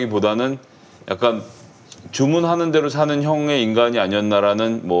발현한다기보다는 약간 주문하는 대로 사는 형의 인간이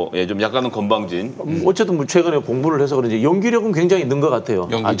아니었나라는 좀 약간은 건방진. 어쨌든 뭐 최근에 공부를 해서 그런지 연기력은 굉장히 는 것 같아요.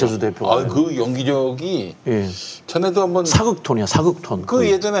 안철수 대표가. 그 연기력이 전에도 한번 사극톤이야, 사극톤. 그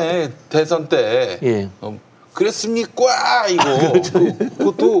예전에 대선 때 그랬습니까? 이거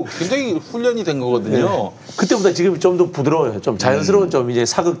그것도 굉장히 훈련이 된 거거든요. 그때보다 지금 좀 더 부드러워요. 좀 자연스러운 좀 이제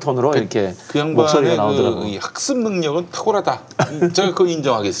사극톤으로 이렇게 목소리가 나오더라고요. 그 학습 능력은 탁월하다. 제가 그거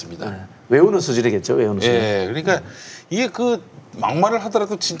인정하겠습니다. 외우는 수준이겠죠, 외우는 수준. 그러니까 이게 그 막말을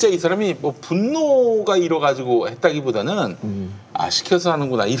하더라도 진짜 이 사람이 뭐 분노가 일어가지고 했다기보다는 시켜서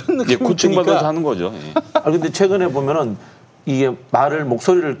하는구나 이런 느낌이 고충받아서 하는 거죠. 근데 최근에 보면은 이게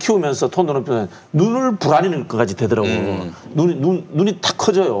목소리를 키우면서 톤 높이면 눈을 불안할 것까지 되더라고요. 눈이 탁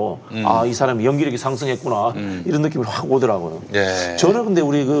커져요. 이 사람이 연기력이 상승했구나. 이런 느낌이 확 오더라고요. 저는 근데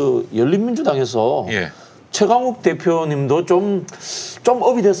우리 그 열린민주당에서 최강욱 대표님도 좀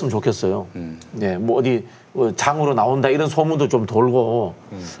업이 됐으면 좋겠어요. 뭐 어디 장으로 나온다 이런 소문도 좀 돌고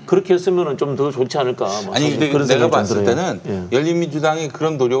그렇게 했으면 좀 더 좋지 않을까. 아니 근데 내가 봤을 때는 열린민주당이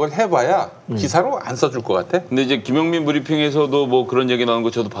그런 노력을 해봐야 기사로 안 써줄 것 같아. 근데 이제 김영민 브리핑에서도 뭐 그런 얘기 나오는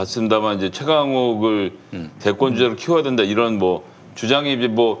거 저도 봤습니다만 이제 최강욱을 대권 주자로 키워야 된다 이런 주장이 이제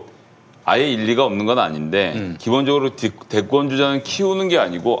아예 일리가 없는 건 아닌데 기본적으로 대권 주자는 키우는 게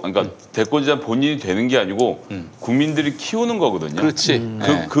아니고 그러니까 대권 주자는 본인이 되는 게 아니고 국민들이 키우는 거거든요. 그렇지.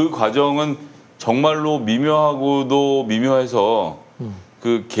 그 과정은 정말로 미묘하고도 미묘해서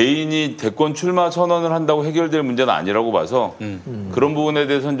그 개인이 대권 출마 선언을 한다고 해결될 문제는 아니라고 봐서 그런 부분에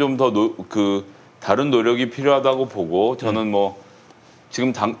대해서는 좀 더 다른 노력이 필요하다고 보고 저는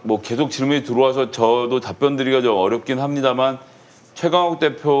지금 계속 질문이 들어와서 저도 답변 드리기가 좀 어렵긴 합니다만 최강욱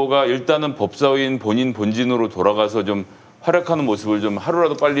대표가 일단은 법사위인 본인 본진으로 돌아가서 좀 활약하는 모습을 좀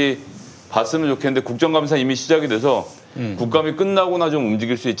하루라도 빨리 봤으면 좋겠는데 국정감사 이미 시작이 돼서 국감이 끝나고나 좀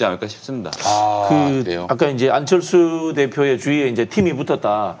움직일 수 있지 않을까 싶습니다. 그래요? 아까 이제 안철수 대표의 주위에 이제 팀이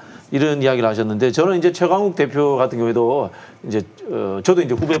붙었다 이런 이야기를 하셨는데 저는 이제 최강욱 대표 같은 경우에도 이제 저도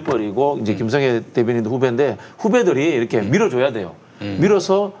이제 후배뻘이고 이제 김성애 대변인도 후배인데 후배들이 이렇게 밀어줘야 돼요.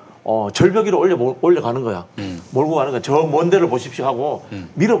 밀어서 절벽 위로 올려가는 거야. 몰고 가는 거야. 저 먼 데를 보십시오 하고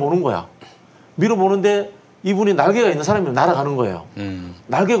밀어보는 거야. 밀어보는데 이분이 날개가 있는 사람이면 날아가는 거예요.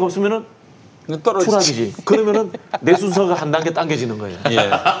 날개가 없으면은 추락이지. 그러면은 내 순서가 한 단계 당겨지는 거예요.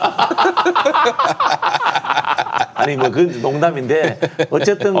 아니 그건 농담인데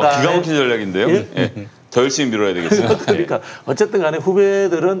어쨌든 간에 기가 막힌 전략인데요. 더 열심히 밀어야 되겠어요. 그러니까 어쨌든 간에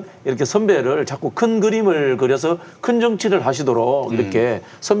후배들은 이렇게 선배를 자꾸 큰 그림을 그려서 큰 정치를 하시도록 이렇게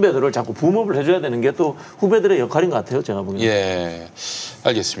선배들을 자꾸 붐업을 해줘야 되는 게 또 후배들의 역할인 것 같아요. 제가 보기에는.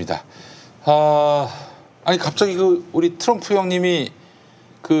 알겠습니다. 아니 갑자기 우리 트럼프 형님이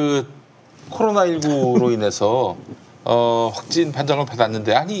그 코로나19로 인해서 확진 판정을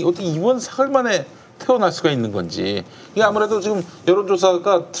받았는데 아니 어떻게 이번 사흘 만에 태어날 수가 있는 건지. 이게 아무래도 지금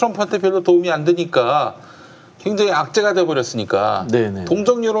여론조사가 트럼프한테 별로 도움이 안 되니까 굉장히 악재가 돼버렸으니까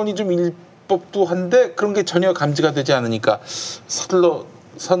동정 여론이 좀 일 법도 한데 그런 게 전혀 감지가 되지 않으니까 서둘러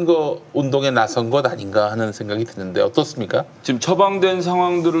선거 운동에 나선 것 아닌가 하는 생각이 드는데 어떻습니까? 지금 처방된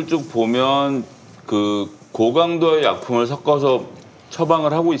상황들을 쭉 보면 그 고강도의 약품을 섞어서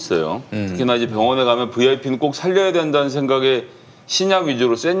처방을 하고 있어요. 특히나 이제 병원에 가면 VIP는 꼭 살려야 된다는 생각에 신약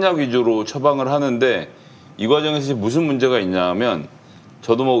위주로, 센 약 위주로 처방을 하는데 이 과정에서 무슨 문제가 있냐면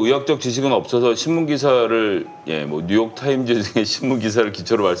저도 의학적 지식은 없어서 신문 기사를 뉴욕 타임즈 등의 신문 기사를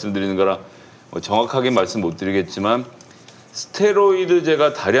기초로 말씀드리는 거라 정확하게 말씀 못 드리겠지만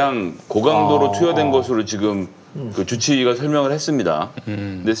스테로이드제가 다량 고강도로 투여된 것으로 지금 그 주치의가 설명을 했습니다.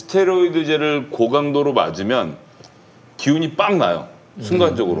 근데 스테로이드제를 고강도로 맞으면 기운이 빵 나요.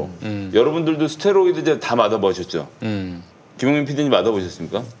 순간적으로. 여러분들도 스테로이드제 다 맞아보셨죠? 김용민 PD님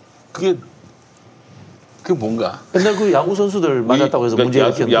맞아보셨습니까? 그게 뭔가? 옛날 그 야구 선수들 맞았다고 해서 문제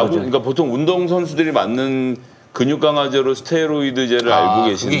일으켰던 거죠. 그러니까 보통 운동 선수들이 맞는 근육 강화제로 스테로이드제를 알고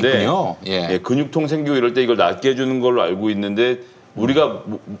계신데 근육통 생기고 이럴 때 이걸 낫게 해주는 걸로 알고 있는데 우리가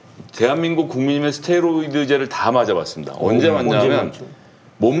대한민국 국민이면 스테로이드제를 다 맞아봤습니다. 언제 맞냐면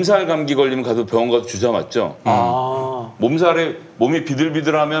몸살 감기 걸리면 가서 병원 가서 주사 맞죠. 몸살에 몸이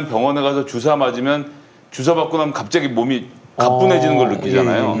비들비들하면 병원에 가서 주사 맞으면 주사 받고 나면 갑자기 몸이 가뿐해지는 걸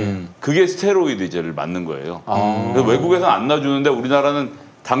느끼잖아요. 그게 스테로이드제를 맞는 거예요. 그래서 외국에서는 안 놔주는데 우리나라는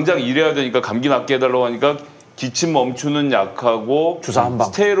당장 일해야 되니까 감기 낫게 해달라고 하니까 기침 멈추는 약하고 주사 한 방.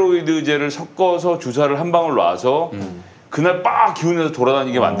 스테로이드제를 섞어서 주사를 한 방울 놔서 그날 빡 기운내서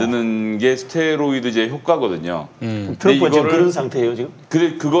돌아다니게 만드는 게 스테로이드제의 효과거든요. 트럼프가 지금 그런 상태예요 지금?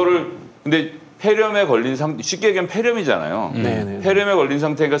 근데 폐렴에 걸린 상태, 쉽게 얘기하면 폐렴이잖아요. 폐렴에 걸린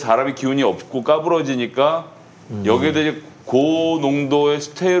상태가 사람이 기운이 없고 까부러지니까 여기에 대해 고농도의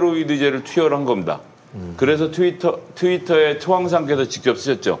스테로이드제를 투여한 겁니다. 그래서 트위터에 토항상께서 직접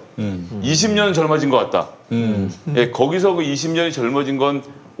쓰셨죠. 20년은 젊어진 것 같다. 예, 거기서 그 20년이 젊어진 건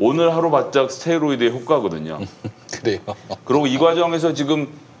오늘 하루 바짝 스테로이드의 효과거든요. 그래요. 그리고 이 과정에서 지금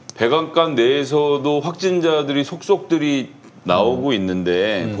백악관 내에서도 확진자들이 속속들이 나오고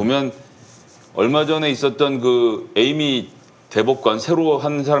있는데 보면 얼마 전에 있었던 그 에이미 대법관 새로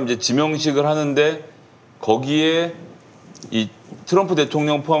한 사람 이제 지명식을 하는데 거기에 이 트럼프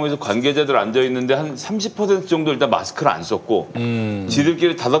대통령 포함해서 관계자들 앉아 있는데 한 30% 정도 일단 마스크를 안 썼고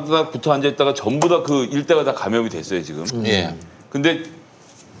지들끼리 다닥다닥 붙어 앉아 있다가 전부 다 그 일대가 다 감염이 됐어요 지금. 예. 근데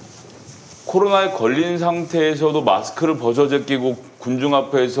코로나에 걸린 상태에서도 마스크를 벗어 제끼고 군중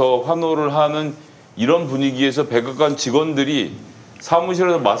앞에서 환호를 하는 이런 분위기에서 백악관 직원들이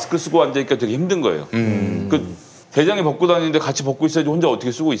사무실에서 마스크 쓰고 앉아있기가 되게 힘든 거예요. 그 대장이 벗고 다니는데 같이 벗고 있어야지 혼자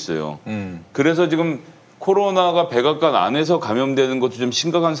어떻게 쓰고 있어요. 그래서 지금 코로나가 백악관 안에서 감염되는 것도 좀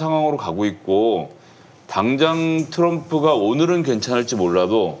심각한 상황으로 가고 있고 당장 트럼프가 오늘은 괜찮을지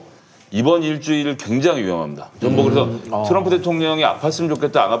몰라도 이번 일주일 굉장히 위험합니다. 전 뭐 그래서 트럼프 대통령이 아팠으면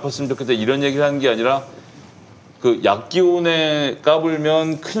좋겠다, 안 아팠으면 좋겠다 이런 얘기를 하는 게 아니라 그 약기운에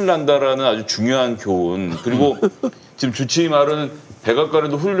까불면 큰일 난다라는 아주 중요한 교훈. 그리고 지금 주치의 말은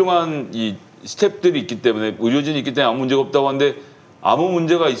백악관에도 훌륭한 이 스태프들이 있기 때문에 의료진이 있기 때문에 아무 문제가 없다고 하는데 아무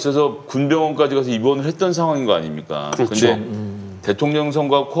문제가 있어서 군병원까지 가서 입원을 했던 상황인 거 아닙니까? 그렇죠. 근데 대통령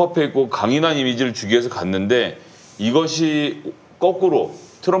선거가 코앞에 있고 강인한 이미지를 주기 위해서 갔는데 이것이 거꾸로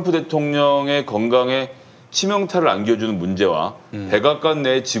트럼프 대통령의 건강에 치명타를 안겨주는 문제와 백악관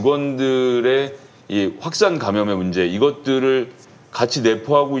내 직원들의 이 확산 감염의 문제 이것들을 같이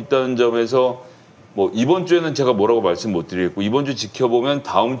내포하고 있다는 점에서 뭐 이번 주에는 제가 뭐라고 말씀 못 드리겠고 이번 주 지켜보면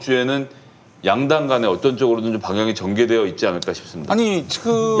다음 주에는 양당 간에 어떤 쪽으로든 좀 방향이 전개되어 있지 않을까 싶습니다. 아니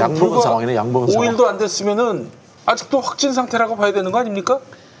지금 양먹은 상황이네. 양먹은 상황. 5일도 안 됐으면은 아직도 확진 상태라고 봐야 되는 거 아닙니까?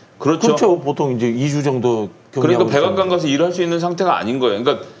 그렇죠. 보통 이제 2주 정도 그러니까 백악관 가서 일할 수 있는 상태가 아닌 거예요.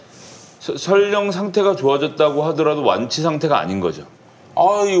 그러니까 설령 상태가 좋아졌다고 하더라도 완치 상태가 아닌 거죠.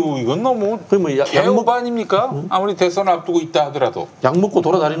 아유 이건 너무 개업 아닙니까? 아무리 대선 앞두고 있다 하더라도 약 먹고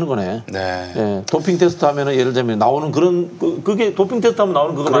돌아다니는 거네. 네. 예, 도핑 테스트 하면은 예를 들면 나오는 그런 그게 도핑 테스트 하면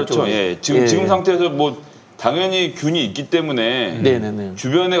나오는 그거 그렇죠. 맞죠? 예. 지금 상태에서 뭐 당연히 균이 있기 때문에 네네네.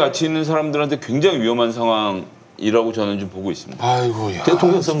 주변에 같이 있는 사람들한테 굉장히 위험한 상황이라고 저는 좀 보고 있습니다. 아이고야.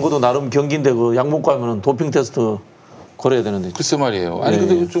 대통령 선거도 나름 경기인데 그 약 먹고 하면은 도핑 테스트 걸어야 되는데. 글쎄 말이에요. 아니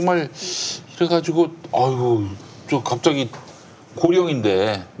근데 정말 이래가지고 아이고 저 갑자기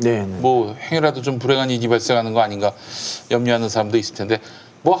고령인데 뭐 행여라도 좀 불행한 일이 발생하는 거 아닌가 염려하는 사람도 있을 텐데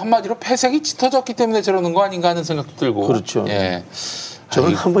뭐 한마디로 폐색이 짙어졌기 때문에 저러는 거 아닌가 하는 생각도 들고. 그렇죠. 예.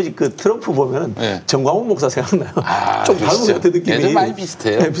 저는 한 번씩 그 트럼프 보면은 정광훈 목사 생각나요. 좀 닮은 것 같은 느낌이. 얘들 많이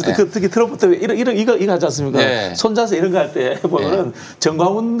비슷해요. 네, 비슷해. 그 특히 트럼프 때 이거 하지 않습니까? 손자서 이런 거 할 때 보면은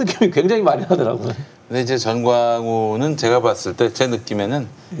정광훈 느낌이 굉장히 많이 나더라고요. 근데 이제 정광훈은 제가 봤을 때 제 느낌에는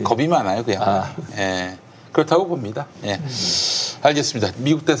겁이 많아요, 그냥. 예. 그렇다고 봅니다. 예. 알겠습니다.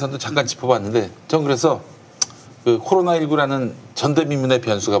 미국 대선도 잠깐 짚어봤는데 전 그래서 그 코로나19라는 전대미문의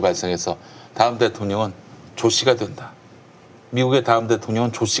변수가 발생해서 다음 대통령은 조 씨가 된다. 미국의 다음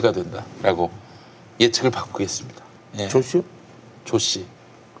대통령은 조 씨가 된다라고 예측을 바꾸겠습니다. 예. 조 씨요? 조 씨.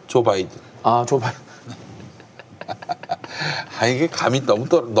 조 바이든. 조 바이든. 이게 감이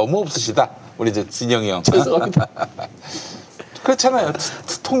너무 없으시다. 우리 이제 진영이 형. 죄송합니다. 그렇잖아요.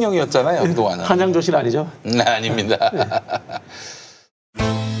 통령이었잖아요. 그동안은. 한양조 씨는 아니죠? 아닙니다.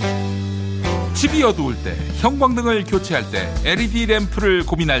 집이 어두울 때, 형광등을 교체할 때, LED 램프를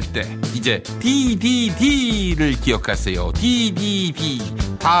고민할 때 이제 DDD를 기억하세요. DDD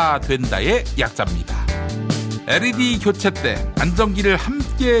다 된다의 약자입니다. LED 교체 때 안전기를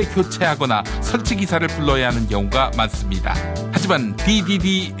함께 교체하거나 설치기사를 불러야 하는 경우가 많습니다. 하지만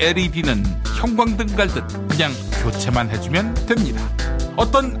DDD LED는 형광등 갈듯 그냥 교체만 해주면 됩니다.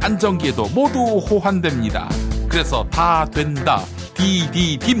 어떤 안전기에도 모두 호환됩니다. 그래서 다 된다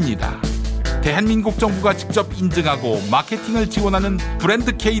DDD입니다. 대한민국 정부가 직접 인증하고 마케팅을 지원하는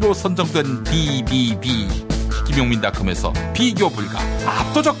브랜드 K로 선정된 DDD. 김용민닷컴에서 비교 불가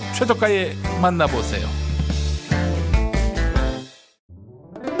압도적 최저가에 만나보세요.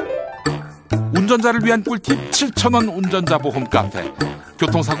 운전자를 위한 꿀팁 7,000원 운전자 보험 카페.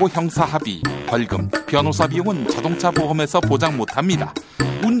 교통사고 형사 합의, 벌금, 변호사 비용은 자동차 보험에서 보장 못합니다.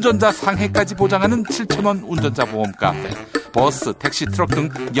 운전자 상해까지 보장하는 7,000원 운전자 보험 카페. 버스, 택시, 트럭 등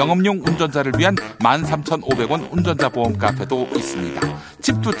영업용 운전자를 위한 13,500원 운전자 보험 카페도 있습니다.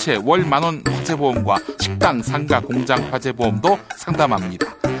 집 두 채 월 10,000원 화재보험과 식당, 상가, 공장 화재보험도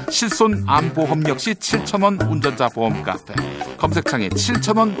상담합니다. 실손 암보험 역시 7,000원 운전자 보험 카페. 검색창에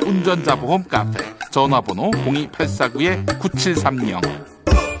 7,000원 운전자 보험 카페. 전화번호 02849-9730.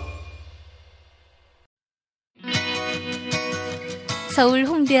 서울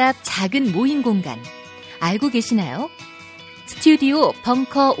홍대 앞 작은 모임 공간 알고 계시나요? 스튜디오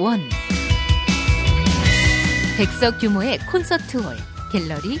벙커원. 100석 규모의 콘서트홀,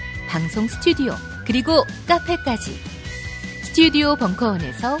 갤러리, 방송 스튜디오, 그리고 카페까지. 스튜디오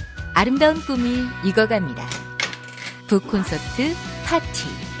벙커원에서 아름다운 꿈이 익어갑니다. 북콘서트, 파티,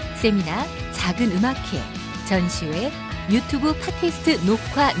 세미나, 작은 음악회, 전시회, 유튜브 팟캐스트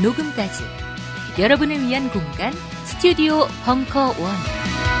녹화, 녹음까지 여러분을 위한 공간 스튜디오 벙커원.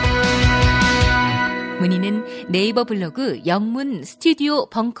 문의는 네이버 블로그 영문 스튜디오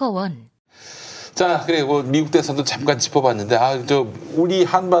벙커원. 자, 그리고 미국 대선도 잠깐 짚어봤는데 우리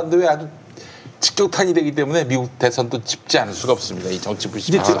한반도에 아주 직격탄이 되기 때문에 미국 대선도 짚지 않을 수가 없습니다. 이 정치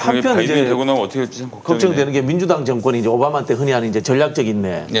불신. 이제 한편 바이든 이제 되고 나면 어떻게 될지 걱정되는 게 민주당 정권이 이제 오바마 때 흔히 하는 이제 전략적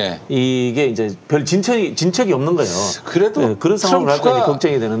인내. 네. 이게 이제 별 진척이 없는 거예요. 그래도 네, 그런 상황을 할 때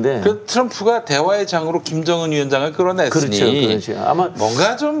걱정이 되는데. 트럼프가 대화의 장으로 김정은 위원장을 끌어냈으니 그렇죠. 아마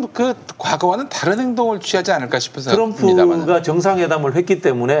뭔가 좀 그 과거와는 다른 행동을 취하지 않을까 싶은 생각입니다만. 트럼프가 정상회담을 했기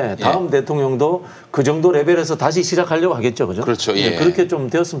때문에 다음 대통령도 그 정도 레벨에서 다시 시작하려고 하겠죠, 그죠? 그렇죠. 예. 네, 그렇게 좀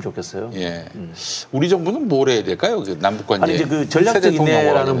되었으면 좋겠어요. 예. 우리 정부는 뭘 해야 될까요? 그 남북 관계. 아니 이제 그 전략적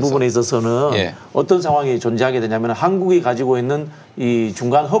인내라는 부분에 있어서는 어떤 상황이 존재하게 되냐면 한국이 가지고 있는 이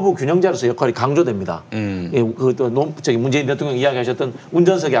중간 허브 균형자로서 역할이 강조됩니다. 저기 문재인 대통령 이야기하셨던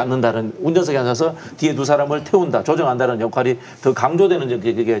운전석에 앉아서 뒤에 두 사람을 태운다, 조정한다는 역할이 더 강조되는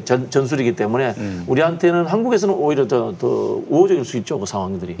그게 전술이기 때문에 우리한테는 한국에서는 오히려 더 우호적일 수 있죠, 그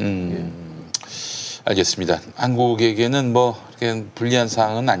상황들이. 알겠습니다. 한국에게는 뭐 그렇게 불리한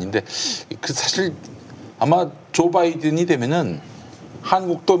사항은 아닌데 그 사실 아마 조 바이든이 되면은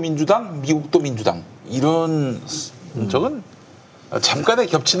한국도 민주당, 미국도 민주당 이런 적은 잠깐에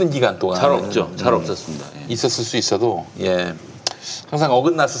겹치는 기간 동안 잘 없죠. 잘 없었습니다. 있었을 수 있어도 항상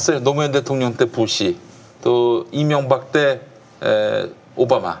어긋났었어요. 노무현 대통령 때 부시, 또 이명박 때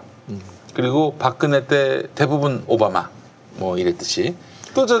오바마, 그리고 박근혜 때 대부분 오바마 뭐 이랬듯이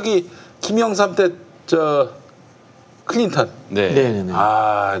또 저기 김영삼 때 클린턴. 네.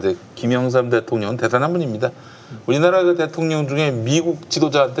 김영삼 대통령은 대단한 분입니다. 우리나라 그 대통령 중에 미국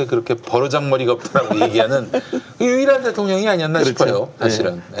지도자한테 그렇게 버르장머리가 없다라고 얘기하는 그 유일한 대통령이 아니었나 싶어요.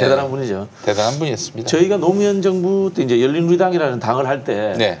 사실은. 네. 대단한 분이죠. 대단한 분이었습니다. 저희가 노무현 정부 때 이제 열린우리당이라는 당을 할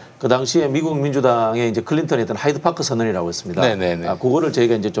때 그 당시에 미국 민주당에 이제 클린턴이 했던 하이드파크 선언이라고 했습니다. 그거를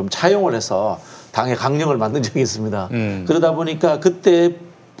저희가 이제 좀 차용을 해서 당의 강령을 만든 적이 있습니다. 그러다 보니까 그때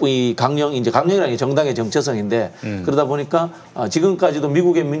이 강령이라는 게 정당의 정체성인데 그러다 보니까 지금까지도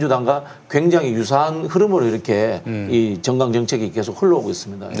미국의 민주당과 굉장히 유사한 흐름으로 이렇게 이 정강 정책이 계속 흘러오고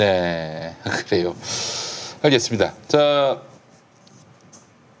있습니다. 네, 그래요. 알겠습니다. 자,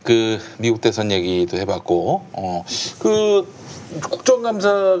 그 미국 대선 얘기도 해봤고, 그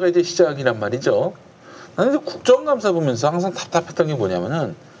국정감사가 이제 시작이란 말이죠. 나는 이제 국정감사 보면서 항상 답답했던 게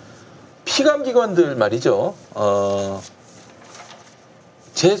뭐냐면은 피감기관들 말이죠.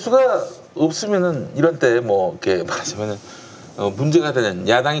 재수가 없으면은 이런 때 뭐 이렇게 말하자면은 문제가 되는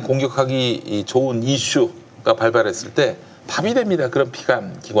야당이 공격하기 좋은 이슈가 발발했을 때 답이 됩니다. 그런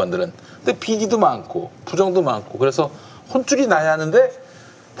피감 기관들은. 근데 비리도 많고 부정도 많고 그래서 혼쭐이 나야 하는데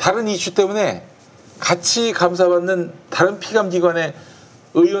다른 이슈 때문에 같이 감사받는 다른 피감 기관의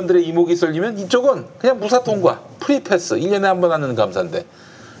의원들의 이목이 쏠리면 이쪽은 그냥 무사 통과, 프리패스, 1년에 한 번 하는 감사인데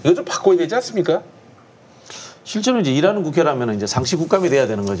이거 좀 바꿔야 되지 않습니까? 실제로 이제 일하는 국회라면 이제 상시 국감이 돼야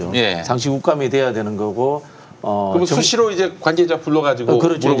되는 거죠. 상시 국감이 돼야 되는 거고. 그럼 수시로 이제 관계자 불러가지고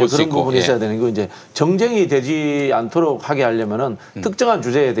그렇죠. 물어볼 이제 수 그런 있고. 부분이 있어야 되는 거 이제 정쟁이 되지 않도록 하게 하려면은 특정한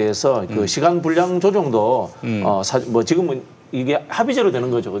주제에 대해서 그 시간 분량 조정도 뭐 지금은 이게 합의제로 되는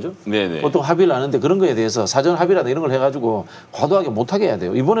거죠, 그죠? 네네. 보통 합의를 하는데 그런 거에 대해서 사전 합의라든 이런 걸 해가지고 과도하게 못하게 해야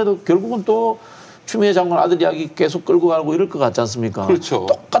돼요. 이번에도 결국은 또 추미애 장관 아들 이야기 계속 끌고 가고 이럴 것 같지 않습니까? 그렇죠.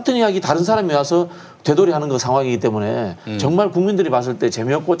 똑같은 이야기 다른 사람이 와서 되돌이하는 그 상황이기 때문에 정말 국민들이 봤을 때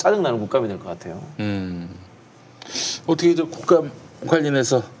재미없고 짜증나는 국감이 될 것 같아요. 어떻게 저 국감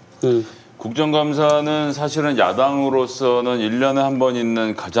관련해서 국정감사는 사실은 야당으로서는 1년에 한 번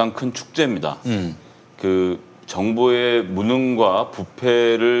있는 가장 큰 축제입니다. 그 정부의 무능과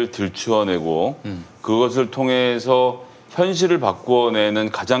부패를 들추어내고 그것을 통해서 현실을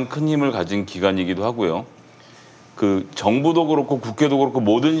바꾸어내는 가장 큰 힘을 가진 기관이기도 하고요. 그 정부도 그렇고 국회도 그렇고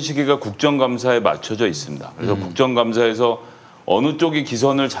모든 시기가 국정감사에 맞춰져 있습니다. 그래서 국정감사에서 어느 쪽이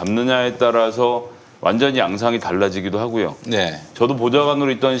기선을 잡느냐에 따라서 완전히 양상이 달라지기도 하고요. 네. 저도 보좌관으로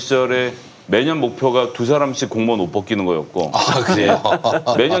있던 시절에 매년 목표가 2사람씩 공무원 옷 벗기는 거였고. 아, 그래요?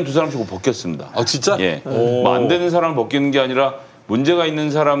 매년 2사람씩 옷 벗겼습니다. 아, 진짜? 예. 뭐 안 되는 사람을 벗기는 게 아니라 문제가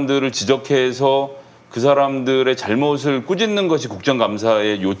있는 사람들을 지적해서 그 사람들의 잘못을 꾸짖는 것이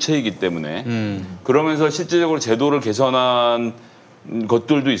국정감사의 요체이기 때문에 그러면서 실질적으로 제도를 개선한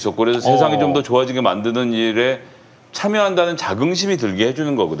것들도 있었고 그래서 세상이 좀 더 좋아지게 만드는 일에 참여한다는 자긍심이 들게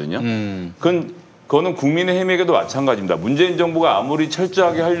해주는 거거든요. 그거는 국민의힘에게도 마찬가지입니다. 문재인 정부가 아무리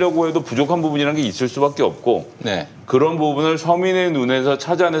철저하게 하려고 해도 부족한 부분이라는 게 있을 수밖에 없고 네. 그런 부분을 서민의 눈에서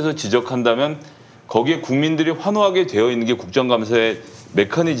찾아내서 지적한다면 거기에 국민들이 환호하게 되어 있는 게 국정감사의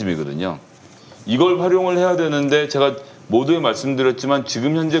메커니즘이거든요. 이걸 활용을 해야 되는데 제가 모두에 말씀드렸지만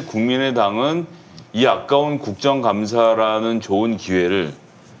지금 현재 국민의당은 이 아까운 국정감사라는 좋은 기회를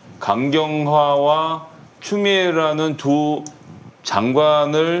강경화와 추미애라는 두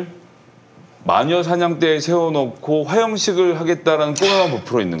장관을 마녀 사냥대에 세워놓고 화형식을 하겠다라는 꿈에만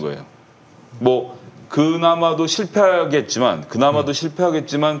부풀어 있는 거예요. 뭐 그나마도 실패하겠지만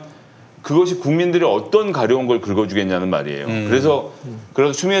그것이 국민들이 어떤 가려운 걸 긁어주겠냐는 말이에요. 그래서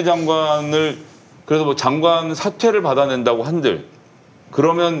추미애 장관을 그래서 뭐 장관 사퇴를 받아낸다고 한들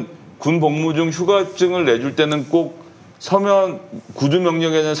그러면 군 복무 중 휴가증을 내줄 때는 꼭 구두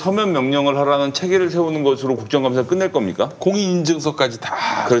명령이 아니라 서면 명령을 하라는 체계를 세우는 것으로 국정감사 끝낼 겁니까? 공인인증서까지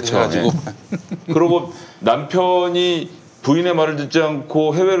다 그렇죠. 해가지고. 그리고 남편이 부인의 말을 듣지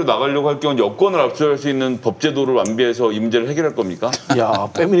않고 해외로 나가려고 할 경우 여권을 압수할 수 있는 법제도를 완비해서 이 문제를 해결할 겁니까? 야,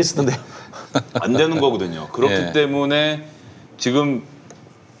 페미니스트인데요. 안 되는 거거든요. 그렇기 예. 때문에 지금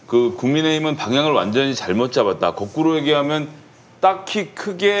그 국민의힘은 방향을 완전히 잘못 잡았다. 거꾸로 얘기하면 딱히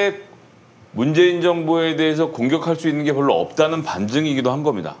크게 문재인 정부에 대해서 공격할 수 있는 게 별로 없다는 반증이기도 한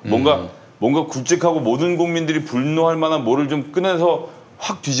겁니다. 뭔가 굵직하고 모든 국민들이 분노할 만한 뭐를 좀 꺼내서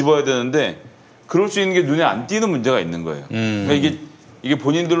확 뒤집어야 되는데 그럴 수 있는 게 눈에 안 띄는 문제가 있는 거예요. 그러니까 이게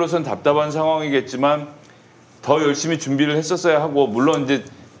본인들로서는 답답한 상황이겠지만 더 열심히 준비를 했었어야 하고 물론 이제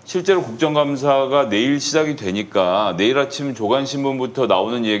실제로 국정감사가 내일 시작이 되니까 내일 아침 조간신문부터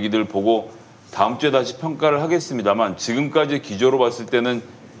나오는 얘기들 보고 다음 주에 다시 평가를 하겠습니다만 지금까지 기조로 봤을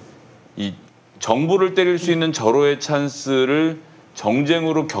때는 이 정부를 때릴 수 있는 절호의 찬스를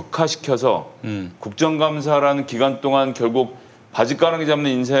정쟁으로 격화시켜서 국정감사라는 기간 동안 결국 바지가랑이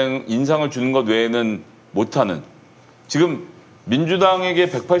잡는 인상을 주는 것 외에는 못하는 지금 민주당에게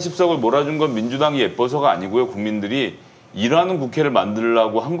 180석을 몰아준 건 민주당이 예뻐서가 아니고요. 국민들이 일하는 국회를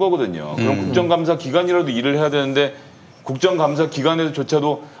만들려고 한 거거든요. 그럼 국정감사 기간이라도 일을 해야 되는데 국정감사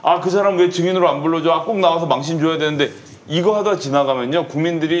기간에서조차도 그 사람 왜 증인으로 안 불러줘? 꼭 나와서 망신 줘야 되는데 이거 하다 지나가면요.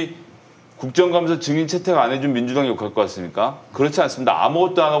 국민들이 국정감사 증인 채택 안 해준 민주당이 욕할 것 같습니까? 그렇지 않습니다.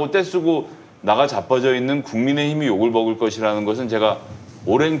 아무것도 안 하고 떼쓰고 나가 자빠져 있는 국민의힘이 욕을 먹을 것이라는 것은 제가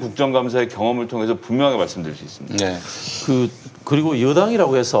오랜 국정감사의 경험을 통해서 분명하게 말씀드릴 수 있습니다. 네. 그리고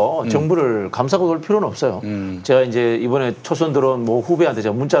여당이라고 해서 정부를 감싸고 올 필요는 없어요. 제가 이제 이번에 초선 들어온 뭐 후배한테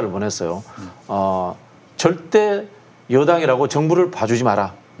제가 문자를 보냈어요. 절대 여당이라고 정부를 봐주지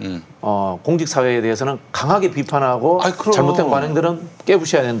마라. 공직사회에 대해서는 강하게 비판하고 잘못된 관행들은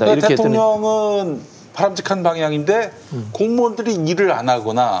깨부셔야 된다. 그러니까 이렇게 대통령은 바람직한 방향인데 공무원들이 일을 안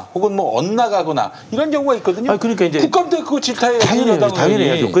하거나 혹은 뭐 엇나가거나 이런 경우가 있거든요. 그러니까 이제 국감때 그거 질타해야지. 당연히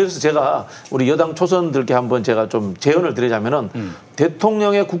해야죠. 그래서 제가 우리 여당 초선들께 한번 제가 좀 제언을 드리자면은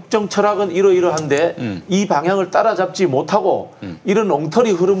대통령의 국정 철학은 이러이러한데 이 방향을 따라잡지 못하고 이런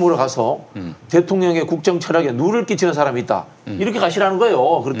엉터리 흐름으로 가서 대통령의 국정 철학에 누를 끼치는 사람이 있다. 이렇게 가시라는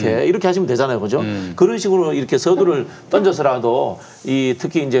거예요. 그렇게 이렇게 하시면 되잖아요, 그죠? 그런 식으로 이렇게 서두를 던져서라도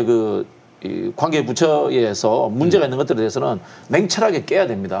특히 이제 이 관계 부처에서 문제가 있는 것들에 대해서는 냉철하게 깨야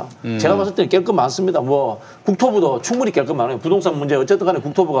됩니다. 제가 봤을 때는 깰 것 많습니다. 뭐 국토부도 충분히 깰 것 많아요. 부동산 문제 어쨌든 간에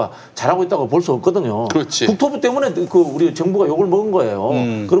국토부가 잘하고 있다고 볼 수 없거든요. 그렇지. 국토부 때문에 우리 정부가 욕을 먹은 거예요.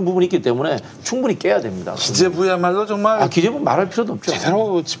 그런 부분이 있기 때문에 충분히 깨야 됩니다. 기재부야말로 정말 기재부 말할 필요도 없죠.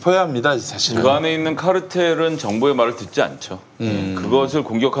 제대로 짚어야 합니다. 사실은. 그 안에 있는 카르텔은 정부의 말을 듣지 않죠. 그것을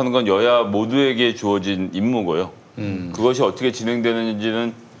공격하는 건 여야 모두에게 주어진 임무고요. 그것이 어떻게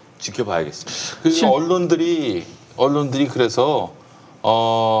진행되는지는 지켜봐야겠습니다. 언론들이 그래서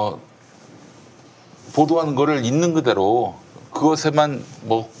보도하는 거를 있는 그대로 그것에만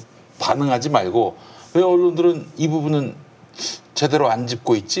뭐 반응하지 말고 왜 언론들은 이 부분은 제대로 안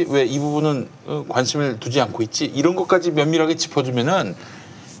짚고 있지? 왜 이 부분은 관심을 두지 않고 있지? 이런 것까지 면밀하게 짚어주면은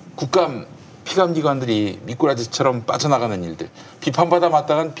국감 피감기관들이 미꾸라지처럼 빠져나가는 일들, 비판받아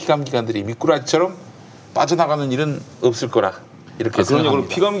마땅한 피감기관들이 미꾸라지처럼 빠져나가는 일은 없을 거라 이렇게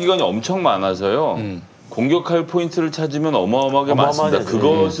생각합니다. 피감기관이 엄청 많아서요. 공격할 포인트를 찾으면 어마어마하게 많습니다.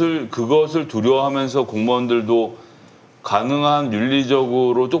 그것을 두려워하면서 공무원들도 가능한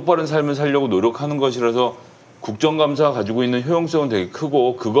윤리적으로 똑바른 삶을 살려고 노력하는 것이라서 국정감사가 가지고 있는 효용성은 되게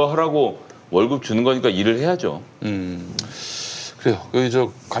크고 그거 하라고 월급 주는 거니까 일을 해야죠. 그래요.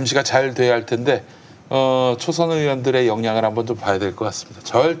 저 감시가 잘 돼야 할 텐데 초선 의원들의 역량을 한번 좀 봐야 될 것 같습니다.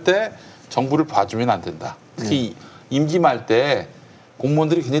 절대 정부를 봐주면 안 된다. 특히 임기 말 때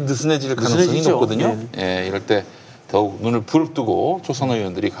공무원들이 굉장히 느슨해질 가능성이 높거든요. 예, 이럴 때 더욱 눈을 부릅뜨고 초선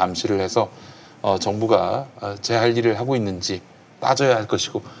의원들이 감시를 해서 정부가 제 할 일을 하고 있는지 따져야 할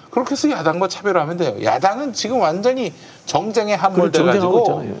것이고 그렇게 해서 야당과 차별하면 돼요. 야당은 지금 완전히 정쟁에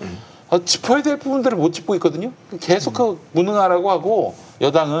함몰돼가지고 짚어야 될 부분들을 못 짚고 있거든요. 계속 무능하라고 하고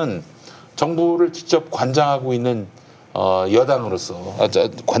여당은 정부를 직접 관장하고 있는 여당으로서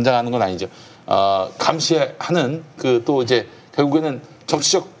관장하는 건 아니죠. 감시하는 또 이제 결국에는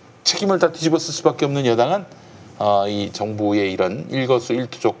정치적 책임을 다 뒤집어쓸 수밖에 없는 여당은 이 정부의 이런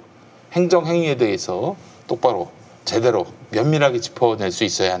일거수일투족 행정 행위에 대해서 똑바로 제대로 면밀하게 짚어낼 수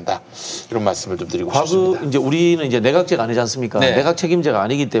있어야 한다. 이런 말씀을 좀 드리고 싶습니다. 이제 우리는 이제 내각제가 아니지 않습니까? 네. 내각 책임제가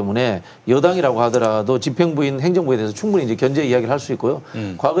아니기 때문에 여당이라고 하더라도 집행부인 행정부에 대해서 충분히 이제 견제 이야기를 할 수 있고요.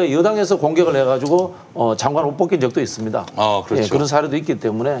 과거에 여당에서 공격을 해가지고 장관 옷 벗긴 적도 있습니다. 그렇죠. 예, 그런 사례도 있기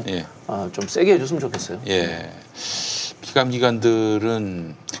때문에 좀 세게 해줬으면 좋겠어요. 예.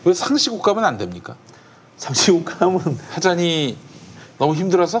 피감기관들은 왜 상시국감은 안 됩니까? 상시국감은 하자니 너무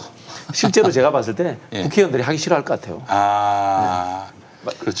힘들어서? 실제로 제가 봤을 때 국회의원들이 하기 싫어할 것 같아요.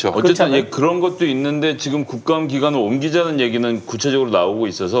 그렇죠. 어쨌든 그런 것도 있는데 지금 국감 기간을 옮기자는 얘기는 구체적으로 나오고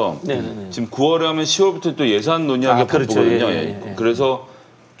있어서 지금 9월에 하면 10월부터 또 예산 논의하기 바쁘거든요. 그렇죠. 그래서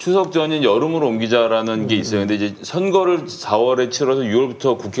추석 전인 여름으로 옮기자라는 게 있어요. 근데 이제 선거를 4월에 치러서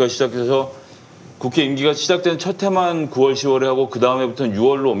 6월부터 국회가 시작해서 국회 임기가 시작된 첫 해만 9월, 10월에 하고 그 다음에부터는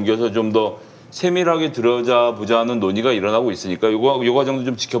 6월로 옮겨서 좀 더 세밀하게 들여다보자 하는 논의가 일어나고 있으니까 요 과정도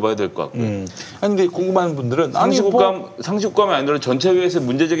좀 지켜봐야 될 것 같고요. 아니 근데 궁금한 분들은 상시국감이 아니라 전체회의에서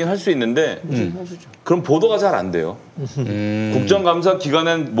문제제기는 할 수 있는데 그럼 보도가 잘 안 돼요. 국정감사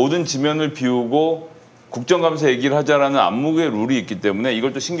기간엔 모든 지면을 비우고 국정감사 얘기를 하자라는 안목의 룰이 있기 때문에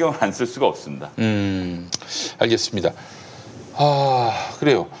이걸 또 신경을 안 쓸 수가 없습니다. 알겠습니다.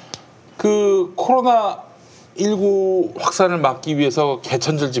 그래요. 코로나19 확산을 막기 위해서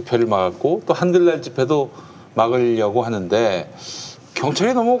개천절 집회를 막았고 또 한글날 집회도 막으려고 하는데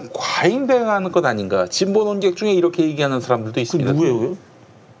경찰이 너무 과잉 대응하는 것 아닌가. 진보 논객 중에 이렇게 얘기하는 사람들도 있습니다. 누구예요?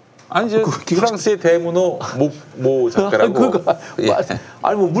 아니 프랑스의 대문호 모 작가라고.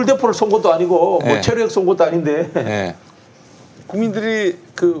 아니 뭐 물대포를 쏜 것도 아니고 뭐 체류액 쏜 것도 아닌데. 국민들이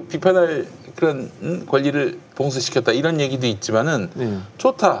비판할 그런 권리를 봉쇄시켰다 이런 얘기도 있지만은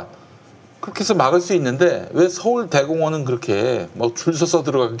좋다. 그렇게 해서 막을 수 있는데 왜 서울대공원은 그렇게 막 줄 서서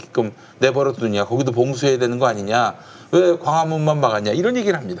들어가게끔 내버려두냐. 거기도 봉쇄해야 되는 거 아니냐. 왜 광화문만 막았냐. 이런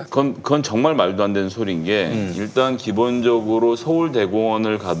얘기를 합니다. 그건 정말 말도 안 되는 소리인 게 일단 기본적으로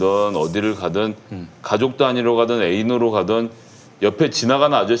서울대공원을 가든 어디를 가든 가족 단위로 가든 애인으로 가든 옆에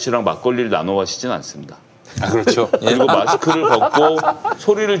지나가는 아저씨랑 막걸리를 나눠 마시진 않습니다. 그렇죠. 그리고 마스크를 벗고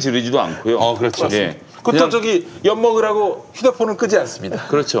소리를 지르지도 않고요. 그렇죠. 그것도 엿 먹으라고 휴대폰을 끄지 않습니다.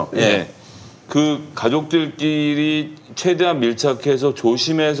 그렇죠. 그 가족들끼리 최대한 밀착해서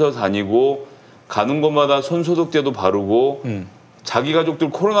조심해서 다니고 가는 곳마다 손소독제도 바르고 자기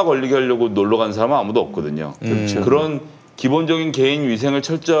가족들 코로나 걸리게 하려고 놀러 간 사람은 아무도 없거든요. 그런 기본적인 개인 위생을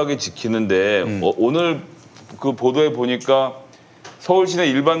철저하게 지키는데 오늘 그 보도에 보니까 서울 시내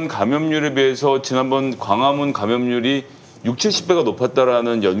일반 감염률에 비해서 지난번 광화문 감염률이 60-70배가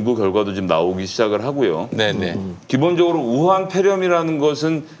높았다라는 연구 결과도 지금 나오기 시작을 하고요. 기본적으로 우한 폐렴이라는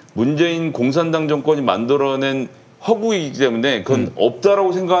것은 문재인 공산당 정권이 만들어낸 허구이기 때문에 그건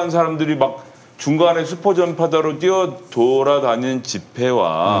없다라고 생각하는 사람들이 막 중간에 슈퍼전파다로 뛰어 돌아다니는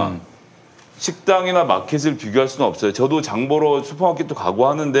집회와 식당이나 마켓을 비교할 수는 없어요. 저도 장 보러 슈퍼마켓도 가고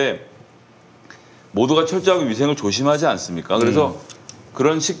하는데 모두가 철저하게 위생을 조심하지 않습니까? 그래서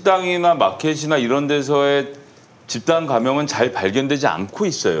그런 식당이나 마켓이나 이런 데서의 집단 감염은 잘 발견되지 않고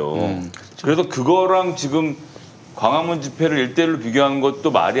있어요. 그래서 그거랑 지금 광화문 집회를 1대1로 비교하는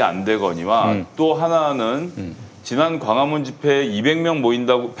것도 말이 안 되거니와 또 하나는 지난 광화문 집회에 200명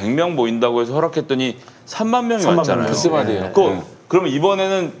모인다고 100명 모인다고 해서 허락했더니 3만 명이 왔잖아요. 글쎄 말이에요. 그러면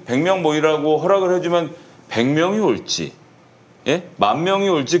이번에는 100명 모이라고 허락을 해주면 100명이 올지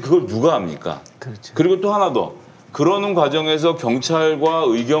 10,000명이 올지 그걸 누가 합니까? 그렇죠. 그리고 또 하나 더 그러는 과정에서 경찰과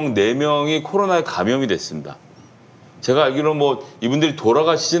의경 4명이 코로나에 감염이 됐습니다. 제가 알기로 뭐 이분들이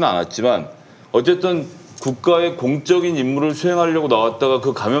돌아가시지는 않았지만 어쨌든 국가의 공적인 임무를 수행하려고 나왔다가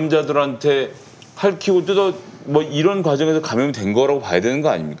그 감염자들한테 핥히고 뜯어 뭐 이런 과정에서 감염이 된 거라고 봐야 되는 거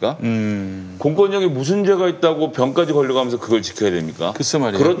아닙니까? 공권력에 무슨 죄가 있다고 병까지 걸려가면서 그걸 지켜야 됩니까? 글쎄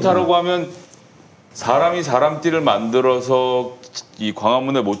말이에요. 그렇다라고 하면 사람이 사람띠를 만들어서 이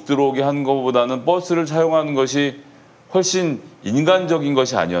광화문에 못 들어오게 한 것보다는 버스를 사용하는 것이 훨씬 인간적인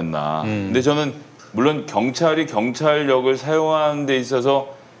것이 아니었나. 근데 저는 물론 경찰이 경찰력을 사용하는 데 있어서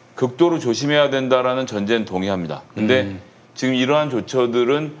극도로 조심해야 된다라는 전제는 동의합니다. 근데 지금 이러한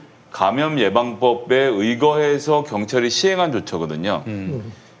조처들은 감염 예방법에 의거해서 경찰이 시행한 조처거든요.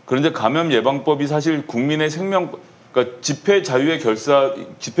 그런데 감염 예방법이 사실 국민의 생명, 그러니까 집회 자유의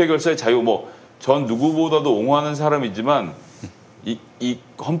집회 결사의 자유, 뭐 전 누구보다도 옹호하는 사람이지만 이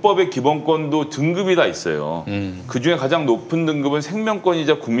헌법의 기본권도 등급이 다 있어요. 그 중에 가장 높은 등급은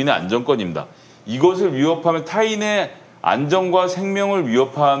생명권이자 국민의 안전권입니다. 이것을 위협하면 타인의 안전과 생명을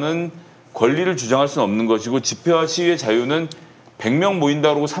위협하는 권리를 주장할 수는 없는 것이고 집회와 시위의 자유는 100명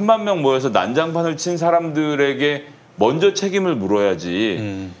모인다고 하고 3만 명 모여서 난장판을 친 사람들에게 먼저 책임을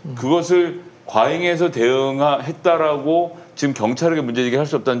물어야지 그것을 과잉해서 대응했다라고 지금 경찰에게 문제제기할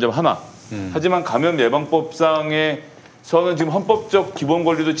수 없다는 점 하나. 하지만 감염 예방법상에서는 지금 헌법적 기본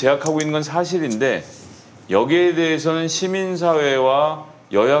권리도 제약하고 있는 건 사실인데 여기에 대해서는 시민사회와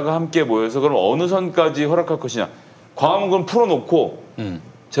여야가 함께 모여서 그럼 어느 선까지 허락할 것이냐. 광화문은 풀어놓고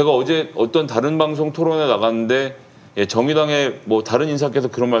제가 어제 어떤 다른 방송 토론에 나갔는데 정의당의 뭐 다른 인사께서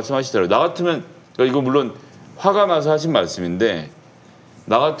그런 말씀하시더라고요. 나 같으면 이거 물론 화가 나서 하신 말씀인데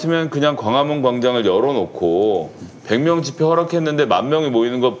나 같으면 그냥 광화문 광장을 열어놓고 100명 집회 허락했는데 10,000명이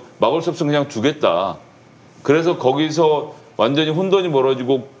모이는 거 막을 수 없으면 그냥 두겠다. 그래서 거기서 완전히 혼돈이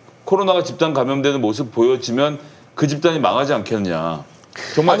벌어지고 코로나가 집단 감염되는 모습 보여지면 그 집단이 망하지 않겠느냐.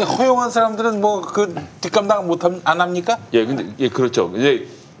 정말 아니 허용한 사람들은 뭐 그 뒷감당 안 합니까? 근데 그렇죠. 이제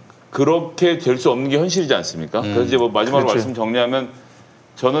그렇게 될 수 없는 게 현실이지 않습니까? 그래서 이제 뭐 마지막으로 그렇죠. 말씀 정리하면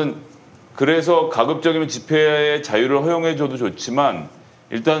저는 그래서 가급적이면 집회의 자유를 허용해줘도 좋지만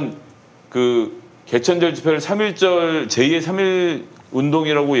일단 그 개천절 집회를 3.1절 제2의 3.1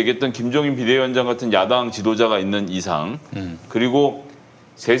 운동이라고 얘기했던 김종인 비대위원장 같은 야당 지도자가 있는 이상 그리고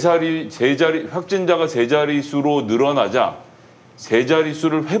확진자가 3자릿수로 늘어나자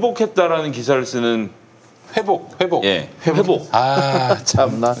 3자릿수를 회복했다라는 기사를 쓰는 회복. 예, 회복. 아,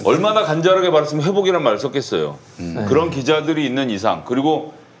 참나. 얼마나 간절하게 말했으면 회복이란 말을 썼겠어요. 그런 기자들이 있는 이상.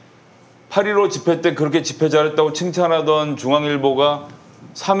 그리고 8.15 집회 때 그렇게 집회 잘했다고 칭찬하던 중앙일보가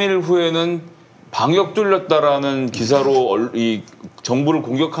 3일 후에는 방역 뚫렸다라는 기사로 이 정부를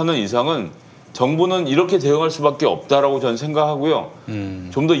공격하는 이상은 정부는 이렇게 대응할 수밖에 없다라고 저는 생각하고요.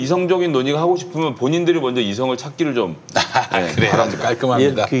 좀 더 이성적인 논의가 하고 싶으면 본인들이 먼저 이성을 찾기를 좀 그래요.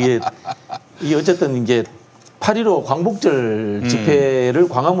 깔끔합니다. 이게 어쨌든 이제 8.15 광복절 집회를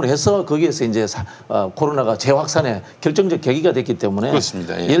광화문에 해서 거기에서 이제 코로나가 재확산의 결정적 계기가 됐기 때문에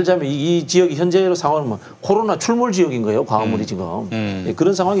그렇습니다. 예. 예를 들자면 이 지역이 현재로 상황은 뭐 코로나 출몰 지역인 거예요. 광화문이 지금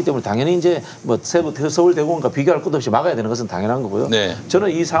그런 상황이기 때문에 당연히 이제 뭐 서울대공원과 비교할 것 없이 막아야 되는 것은 당연한 거고요. 네. 저는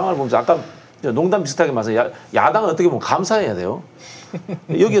이 상황을 보면서 아까 농담 비슷하게 말해서 야당은 어떻게 보면 감사해야 돼요.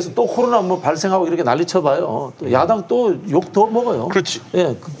 여기에서 또 코로나 뭐 발생하고 이렇게 난리 쳐봐요. 또 야당 또 욕 더 먹어요. 그렇지.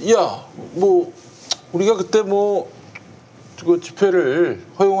 예. 야, 뭐 우리가 그때 뭐 그 집회를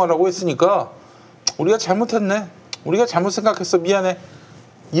허용하라고 했으니까 우리가 잘못했네. 우리가 잘못 생각했어. 미안해.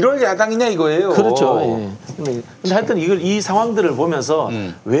 이럴 야당이냐 이거예요. 그렇죠. 예. 근데 하여튼 이 상황들을 보면서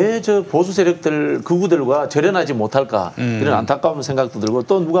왜 저 보수 세력들 극우들과 절연하지 못할까 이런 안타까운 생각도 들고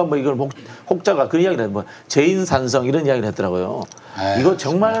또 누가 뭐 이걸 혹자가 그런 이야기를 뭐 재인산성 이런 이야기를 했더라고요. 이거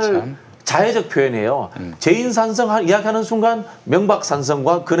정말 참. 자해적 표현이에요. 재인산성 이야기하는 순간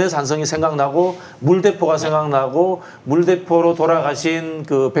명박산성과 근해산성이 생각나고 물대포가 생각나고 물대포로 돌아가신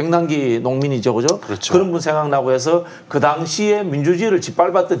그 백남기 농민이죠. 그죠? 그렇죠. 그런 분 생각나고 해서 그 당시에 민주주의를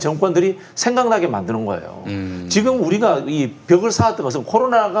짓밟았던 정권들이 생각나게 만드는 거예요. 지금 우리가 이 벽을 쌓았던 것은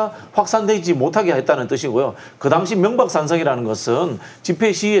코로나가 확산되지 못하게 했다는 뜻이고요. 그 당시 명박산성이라는 것은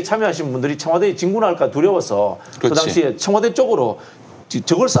집회 시위에 참여하신 분들이 청와대에 진군할까 두려워서 그렇지. 그 당시에 청와대 쪽으로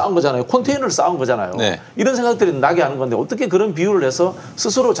저걸 쌓은 거잖아요. 컨테이너를 쌓은 거잖아요. 네. 이런 생각들이 나게 하는 건데 어떻게 그런 비유를 해서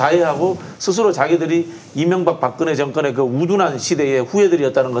스스로 자해하고 스스로 자기들이 이명박 박근혜 정권의 그 우둔한 시대의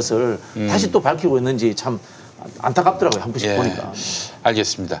후예들이었다는 것을 다시 또 밝히고 있는지 참 안타깝더라고요. 한 번씩 보니까.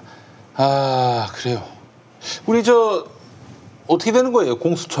 알겠습니다. 아 그래요. 우리 어떻게 되는 거예요?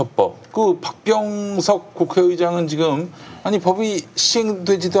 공수처법. 그 박병석 국회의장은 지금 아니 법이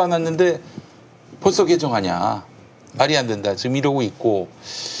시행되지도 않았는데 벌써 개정하냐. 말이 안 된다. 지금 이러고 있고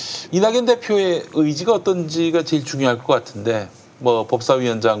이낙연 대표의 의지가 어떤지가 제일 중요할 것 같은데 뭐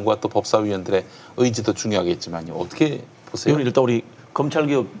법사위원장과 또 법사위원들의 의지도 중요하겠지만요. 어떻게 보세요? 일단 우리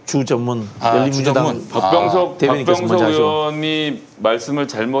검찰개혁 주 전문 열린민주당 박병석 의원이 말씀을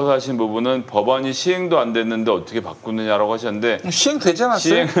잘못하신 부분은 법안이 시행도 안 됐는데 어떻게 바꾸느냐라고 하셨는데 시행되지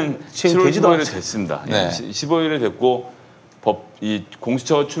않았어요? 시행은 7월 15일에 됐습니다. 네. 15일에 됐고 이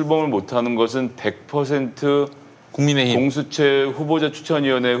공수처 출범을 못하는 것은 100% 국민의힘 공수처 후보자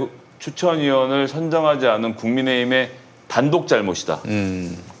추천위원을 선정하지 않은 국민의힘의 단독 잘못이다.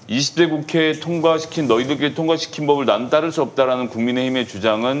 20대 국회에 통과시킨 너희들끼리 통과시킨 법을 난 따를 수 없다라는 국민의힘의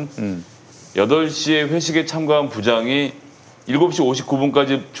주장은 8시에 회식에 참가한 부장이 7시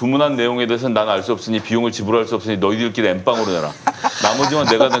 59분까지 주문한 내용에 대해서는 난 알 수 없으니 비용을 지불할 수 없으니 너희들끼리 엠빵으로 내라. 나머지만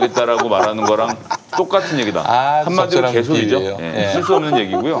내가 내겠다라고 말하는 거랑 똑같은 얘기다. 한마디로 개소리죠. 쓸 수 없는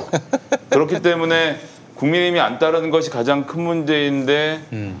얘기고요. 그렇기 때문에 국민의힘이 안 따르는 것이 가장 큰 문제인데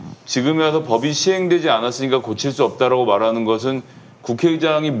지금에 와서 법이 시행되지 않았으니까 고칠 수 없다라고 말하는 것은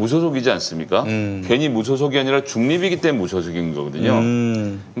국회의장이 무소속이지 않습니까? 괜히 무소속이 아니라 중립이기 때문에 무소속인 거거든요.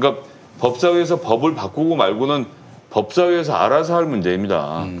 그러니까 법사위에서 법을 바꾸고 말고는 법사위에서 알아서 할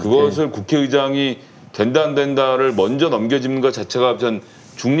문제입니다. 그것을 국회의장이 된다 안 된다를 먼저 넘겨짚는 것 자체가 전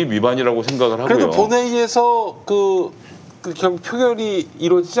중립 위반이라고 생각을 하고요. 그래도 본회의에서 결국 표결이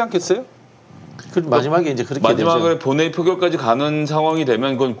이루어지지 않겠어요? 마지막에 이제 그렇게 마지막에 되죠. 본회의 표결까지 가는 상황이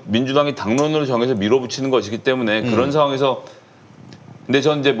되면 그건 민주당이 당론으로 정해서 밀어붙이는 것이기 때문에 그런 상황에서 근데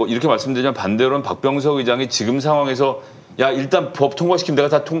전 이제 뭐 이렇게 말씀드리면 반대로는 박병석 의장이 지금 상황에서 야 일단 법 통과시키면 내가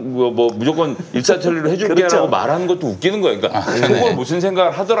다 무조건 일사천리로 해줄게라고 그렇죠. 말하는 것도 웃기는 거예요. 그러니까 속으로 무슨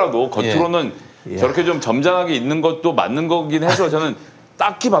생각을 하더라도 겉으로는 저렇게 좀 점잖하게 있는 것도 맞는 거긴 해서 저는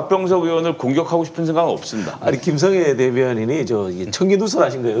딱히 박병석 의원을 공격하고 싶은 생각은 없습니다. 아니 김성애 대변인이 청기누설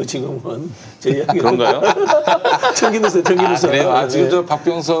하신 거예요. 지금은 제 이야기 그런가요? 청기누설. 그래요? 지금 저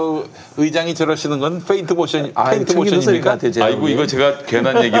박병석 의장이 저러시는 건 페인트 모션입니까? 아이고 이거 제가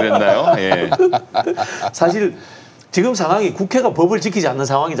괜한 얘기를 했나요? 예. 사실 지금 상황이 국회가 법을 지키지 않는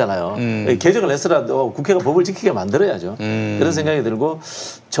상황이잖아요. 개정을 했더라도 국회가 법을 지키게 만들어야죠. 그런 생각이 들고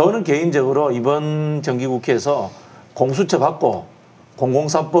저는 개인적으로 이번 정기국회에서 공수처 받고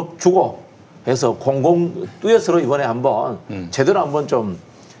공공사법 주고 해서 듀엣으로 이번에 한번 제대로 한번 좀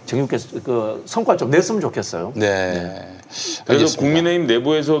정기국회 성과 좀 냈으면 좋겠어요. 네. 그래서 국민의힘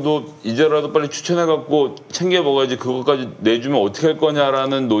내부에서도 이제라도 빨리 추천해갖고 챙겨 먹어야지 그것까지 내주면 어떻게 할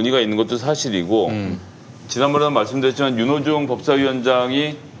거냐라는 논의가 있는 것도 사실이고 지난번에도 말씀드렸지만 윤호중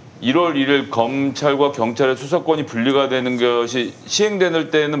법사위원장이 1월 1일 검찰과 경찰의 수사권이 분리가 되는 것이 시행되는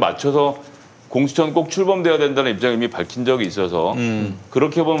때에는 맞춰서 공수처는 꼭 출범돼야 된다는 입장을 이미 밝힌 적이 있어서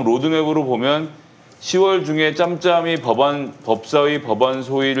그렇게 보면 로드맵으로 보면 10월 중에 짬짬이 법사위 법안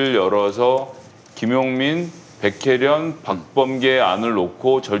소위를 열어서 김용민, 백혜련, 박범계의 안을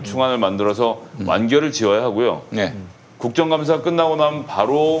놓고 절충안을 만들어서 완결을 지어야 하고요. 네. 국정감사 끝나고 나면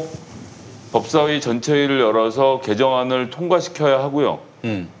바로 법사위 전체회의를 열어서 개정안을 통과시켜야 하고요.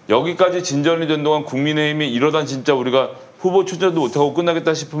 여기까지 진전이 된 동안 국민의힘이 이러다 진짜 우리가 후보 추천도 못하고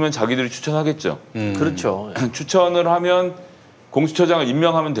끝나겠다 싶으면 자기들이 추천하겠죠. 그렇죠. 추천을 하면 공수처장을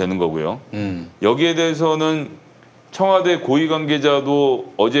임명하면 되는 거고요. 여기에 대해서는 청와대 고위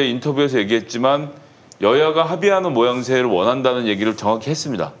관계자도 어제 인터뷰에서 얘기했지만 여야가 합의하는 모양새를 원한다는 얘기를 정확히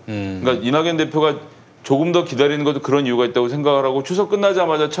했습니다. 그러니까 이낙연 대표가 조금 더 기다리는 것도 그런 이유가 있다고 생각을 하고 추석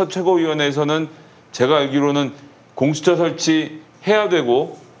끝나자마자 첫 최고위원회에서는 제가 알기로는 공수처 설치해야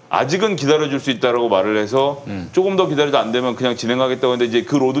되고 아직은 기다려줄 수 있다라고 말을 해서 조금 더 기다려도 안 되면 그냥 진행하겠다고 했는데 이제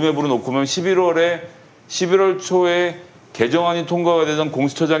그 로드맵으로 놓고 보면 11월 초에 개정안이 통과가 되던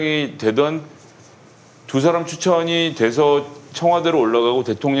공수처장이 되던 두 사람 추천이 돼서 청와대로 올라가고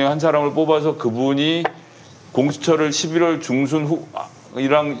대통령 한 사람을 뽑아서 그분이 공수처를 11월 중순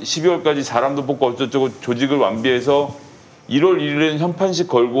후랑 12월까지 사람도 뽑고 어쩌고 조직을 완비해서 1월 1일에는 현판식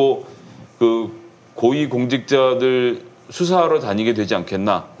걸고 그 고위 공직자들 수사하러 다니게 되지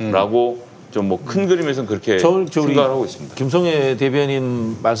않겠나라고 좀 뭐 큰 그림에서는 그렇게 생각을 하고 있습니다. 김성애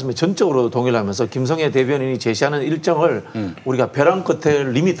대변인 말씀에 전적으로 동의를 하면서 김성애 대변인이 제시하는 일정을 우리가 벼랑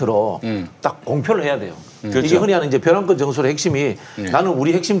끝을 리미트로 딱 공표를 해야 돼요. 그렇죠. 이게 흔히 하는 이제 벼랑 끝 정술의 핵심이 나는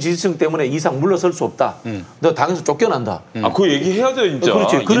우리 핵심 지지층 때문에 이상 물러설 수 없다. 너 당에서 쫓겨난다. 그 얘기해야 돼요, 진짜.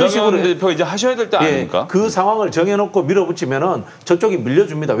 그렇지. 그런 식으로 대표 이제 하셔야 될 때 아닙니까? 그 상황을 정해놓고 밀어붙이면은 저쪽이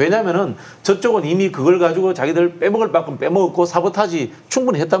밀려줍니다. 왜냐하면은 저쪽은 이미 그걸 가지고 자기들 빼먹을 만큼 빼먹었고 사보타지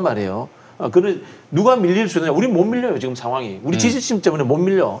충분히 했단 말이에요. 누가 밀릴 수 있느냐? 우린 못 밀려요, 지금 상황이. 우리 지지층 때문에 못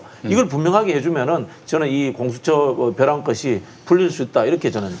밀려. 이걸 분명하게 해주면은 저는 이 공수처 벼랑 끝이 풀릴 수 있다. 이렇게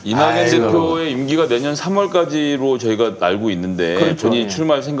저는. 이낙연 대표의 임기가 내년 3월까지로 저희가 알고 있는데 그렇죠. 본인이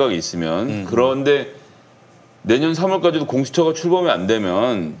출마할 생각이 있으면 그런데 내년 3월까지도 공수처가 출범이 안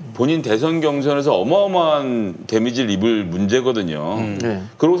되면 본인 대선 경선에서 어마어마한 데미지를 입을 문제거든요. 네.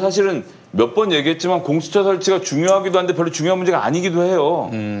 그리고 사실은 몇 번 얘기했지만 공수처 설치가 중요하기도 한데 별로 중요한 문제가 아니기도 해요.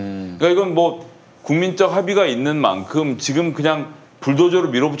 그러니까 이건 뭐 국민적 합의가 있는 만큼 지금 그냥 불도저로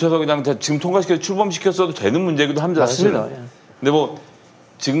밀어붙여서 그냥 지금 통과시켜서 출범시켰어도 되는 문제이기도 합니다. 맞습니다. 사실은. 근데 뭐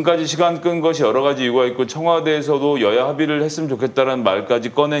지금까지 시간 끈 것이 여러 가지 이유가 있고 청와대에서도 여야 합의를 했으면 좋겠다는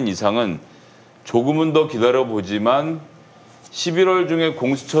말까지 꺼낸 이상은 조금은 더 기다려보지만 11월 중에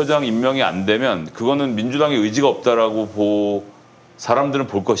공수처장 임명이 안 되면 그거는 민주당의 의지가 없다라고 사람들은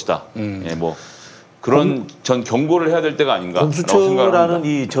볼 것이다. 예, 뭐 그런 전 경고를 해야 될 때가 아닌가. 공수처라는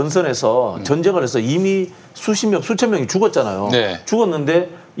이 전선에서 전쟁을 해서 이미 수천 명이 죽었잖아요. 네. 죽었는데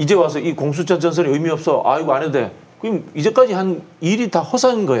이제 와서 이 공수처 전선이 의미 없어. 이거 안 해도 돼. 그럼 이제까지 한 일이 다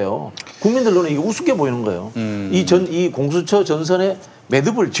허사인 거예요. 국민들로는 이게 우습게 보이는 거예요. 이 공수처 전선에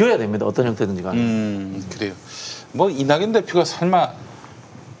매듭을 지어야 됩니다. 어떤 형태든지 간에. 그래요. 뭐 이낙연 대표가 설마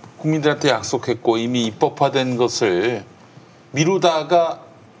국민들한테 약속했고 이미 입법화된 것을 미루다가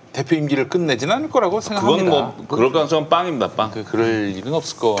대표 임기를 끝내지는 않을 거라고 생각합니다. 그건 뭐 그럴 가능성은 빵입니다. 빵. 그럴 일은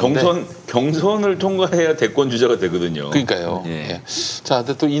없을 거 같은데. 경선을 통과해야 대권 주자가 되거든요. 그러니까요. 예. 예. 자,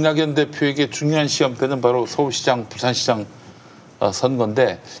 근데 또 이낙연 대표에게 중요한 시험대는 바로 서울시장, 부산시장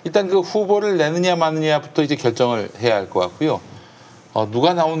선거인데 일단 그 후보를 내느냐 마느냐부터 이제 결정을 해야 할 것 같고요.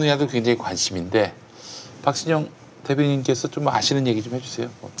 누가 나오느냐도 굉장히 관심인데 박신영 대변인께서 좀 아시는 얘기 좀 해주세요.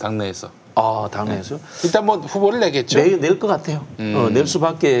 당내에서. 당내에서요? 네. 일단 뭐 후보를 내겠죠. 낼 것 같아요. 낼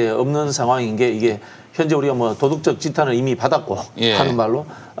수밖에 없는 상황인 게 이게 현재 우리가 뭐 도덕적 지탄을 이미 받았고 하는 말로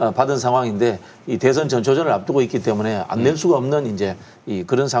받은 상황인데 이 대선 전초전을 앞두고 있기 때문에 안 낼 수가 없는 이제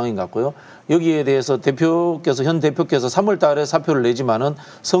그런 상황인 것 같고요. 여기에 대해서 현 대표께서 3월 달에 사표를 내지만은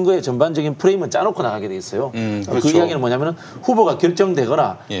선거의 전반적인 프레임은 짜놓고 나가게 돼 있어요. 그렇죠. 그 이야기는 뭐냐면은 후보가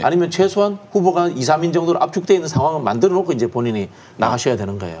결정되거나 아니면 최소한 후보가 2, 3인 정도로 압축되어 있는 상황을 만들어 놓고 이제 본인이 나가셔야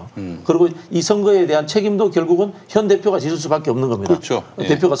되는 거예요. 그리고 이 선거에 대한 책임도 결국은 현 대표가 지실 수밖에 없는 겁니다. 그렇죠.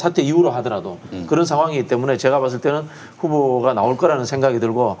 대표가 사퇴 이후로 하더라도 그런 상황이기 때문에 제가 봤을 때는 후보가 나올 거라는 생각이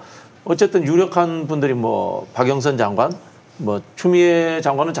들고 어쨌든 유력한 분들이 뭐 박영선 장관, 뭐 추미애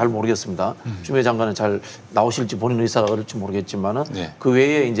장관은 잘 모르겠습니다. 추미애 장관은 잘 나오실지 본인 의사가 어떨지 모르겠지만은 그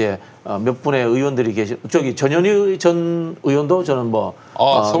외에 이제 몇 분의 의원들이 전현희 전 의원도 저는 뭐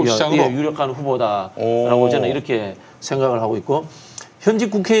서울시장으로 유력한 후보다라고 저는 이렇게 생각을 하고 있고 현직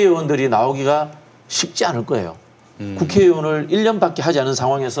국회의원들이 나오기가 쉽지 않을 거예요. 국회의원을 1년밖에 하지 않은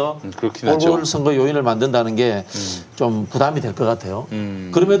상황에서 보궐선거 요인을 만든다는 게 좀 부담이 될 것 같아요.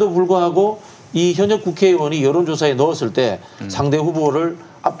 그럼에도 불구하고 이 현역 국회의원이 여론조사에 넣었을 때 상대 후보를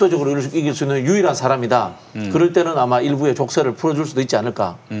압도적으로 이길 수 있는 유일한 사람이다. 그럴 때는 아마 일부의 족쇄를 풀어줄 수도 있지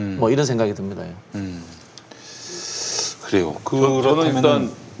않을까. 뭐 이런 생각이 듭니다. 그래요. 저는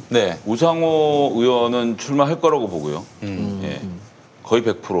일단 우상호 의원은 출마할 거라고 보고요. 거의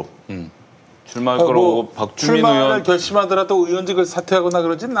 100%. 출마할 거라고 박주민 출마를 의원 결심하더라도 의원직을 사퇴하거나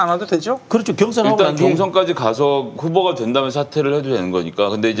그러진 않아도 되죠? 그렇죠. 경선하고 일단 경선까지 가서 후보가 된다면 사퇴를 해도 되는 거니까.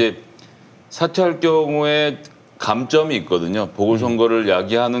 근데 이제 사퇴할 경우에 감점이 있거든요. 보궐선거를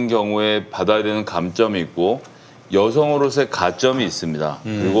야기하는 경우에 받아야 되는 감점이 있고 여성으로서의 가점이 있습니다.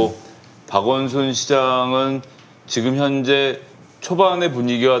 그리고 박원순 시장은 지금 현재 초반의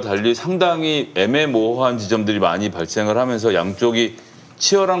분위기와 달리 상당히 애매모호한 지점들이 많이 발생을 하면서 양쪽이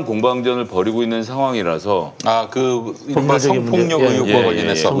치열한 공방전을 벌이고 있는 상황이라서 성폭력 의혹과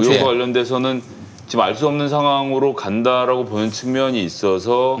관련해서 의혹과 관련돼서는 지금 알 수 없는 상황으로 간다라고 보는 측면이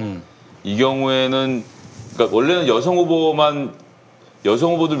있어서 이 경우에는 그러니까 원래는 여성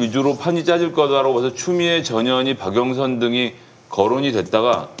후보들 위주로 판이 짜질 거다라고 봐서 추미애, 전현희, 박영선 등이 거론이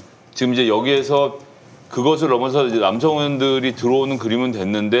됐다가 지금 이제 여기에서 그것을 넘어서 이제 남성 의원들이 들어오는 그림은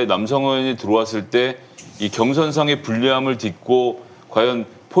됐는데 남성 의원이 들어왔을 때 이 경선상의 불리함을 딛고 과연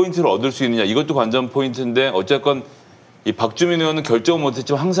포인트를 얻을 수 있느냐 이것도 관전 포인트인데 어쨌건 이 박주민 의원은 결정을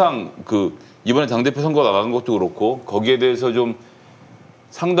못했지만 항상 이번에 당대표 선거 나간 것도 그렇고 거기에 대해서 좀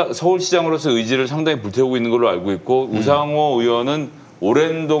서울시장으로서 의지를 상당히 불태우고 있는 걸로 알고 있고 우상호 의원은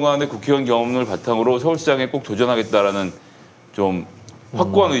오랜 동안의 국회의원 경험을 바탕으로 서울시장에 꼭 도전하겠다라는 좀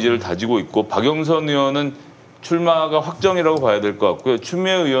확고한 의지를 다지고 있고 박영선 의원은 출마가 확정이라고 봐야 될 것 같고요.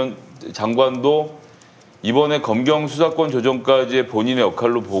 추미애 의원 장관도 이번에 검경 수사권 조정까지의 본인의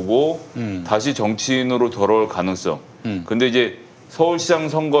역할로 보고 다시 정치인으로 돌아올 가능성. 근데 이제 서울시장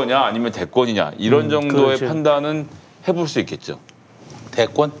선거냐 아니면 대권이냐 이런 정도의 판단은 해볼 수 있겠죠.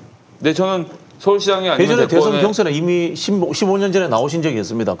 대권? 네, 저는 서울시장이 아니면 예전에 대선 경선에 이미 15년 전에 나오신 적이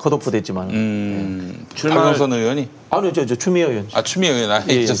있습니다. 컷오프 됐지만. 박영선 의원이? 아니요, 저 추미애 의원. 추미애 의원.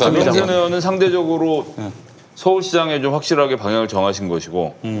 박영선 의원은 상대적으로 서울시장에 좀 확실하게 방향을 정하신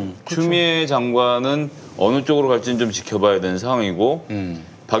것이고 추미애 장관은 어느 쪽으로 갈지는 좀 지켜봐야 되는 상황이고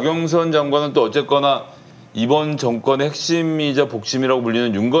박영선 장관은 또 어쨌거나 이번 정권의 핵심이자 복심이라고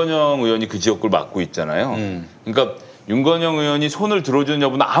불리는 윤건영 의원이 그 지역구를 맡고 있잖아요. 그러니까 윤건영 의원이 손을 들어주는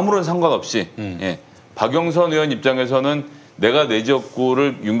여부는 아무런 상관없이 예, 박영선 의원 입장에서는 내가 내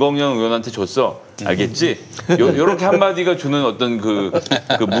지역구를 윤건영 의원한테 줬어. 알겠지? 요렇게 한마디가 주는 어떤 그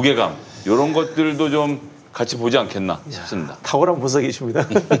무게감 이런 것들도 좀 같이 보지 않겠나 싶습니다. 탁월한 분석이십니다.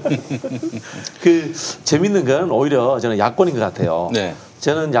 그 재밌는 건 오히려 저는 야권인 것 같아요. 네.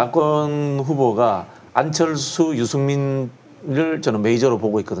 저는 야권 후보가 안철수, 유승민을 저는 메이저로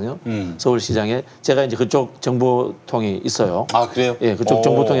보고 있거든요. 서울시장에 제가 이제 그쪽 정보통이 있어요. 아 그래요? 예, 그쪽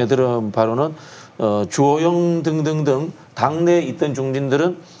정보통에 들은 바로는 주호영 등등등 당내에 있던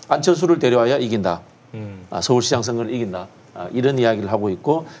중진들은 안철수를 데려와야 이긴다. 서울시장 선거를 이긴다. 이런 이야기를 하고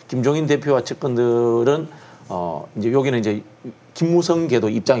있고 김종인 대표와 측근들은 이제 여기는 이제 김무성계도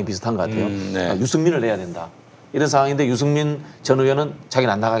입장이 비슷한 것 같아요. 네. 유승민을 내야 된다. 이런 상황인데 유승민 전 의원은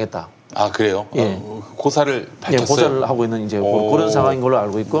자기는 안 나가겠다. 아 그래요? 예. 고사를 밝혔어요. 예, 고사를 하고 있는 이제 그런 상황인 걸로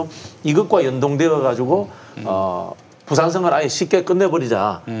알고 있고 이것과 연동되어 가지고 부산 선거를 아예 쉽게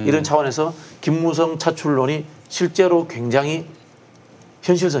끝내버리자 이런 차원에서 김무성 차출론이 실제로 굉장히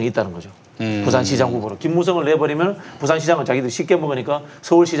현실성이 있다는 거죠. 부산시장 후보로 김무성을 내버리면 부산시장은 자기들 쉽게 먹으니까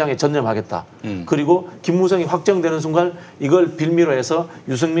서울시장에 전념하겠다. 그리고 김무성이 확정되는 순간 이걸 빌미로 해서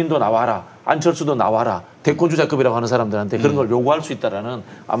유승민도 나와라, 안철수도 나와라, 대권주자급이라고 하는 사람들한테 그런 걸 요구할 수 있다라는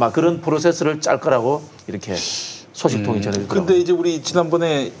아마 그런 프로세스를 짤 거라고 이렇게 소식통이 전해지더라고요. 그런데 이제 우리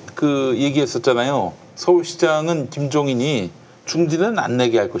지난번에 그 얘기했었잖아요. 서울시장은 김종인이 중진은 안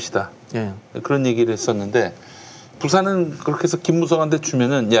내게 할 것이다. 예. 그런 얘기를 했었는데 부산은 그렇게 해서 김무성한테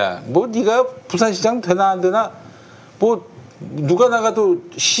주면은 야, 뭐 네가 부산시장 되나 안 되나 뭐 누가 나가도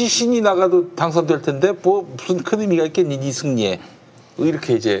시신이 나가도 당선될 텐데 뭐 무슨 큰 의미가 있겠니 네 승리에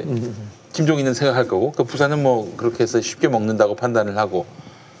이렇게 이제 김종인은 생각할 거고 그 부산은 뭐 그렇게 해서 쉽게 먹는다고 판단을 하고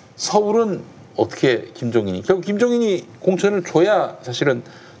서울은 어떻게 김종인이 결국 김종인이 공천을 줘야 사실은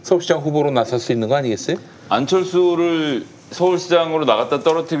서울시장 후보로 나설 수 있는 거 아니겠어요? 안철수를 서울시장으로 나갔다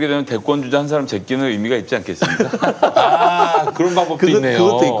떨어뜨리게 되면 대권주자 한 사람 제끼는 의미가 있지 않겠습니까? 아 그런 방법도 있네요.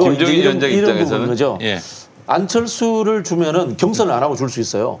 그것도 있고 김종인 위원장 입장에서는 거죠. 예. 안철수를 주면은 경선을 안 하고 줄 수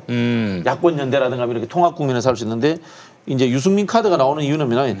있어요. 야권 연대라든가 이렇게 통합 국면에서 할 수 있는데 이제 유승민 카드가 나오는 이유는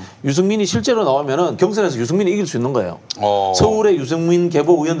뭐냐면 유승민이 실제로 나오면은 경선에서 유승민이 이길 수 있는 거예요. 서울에 유승민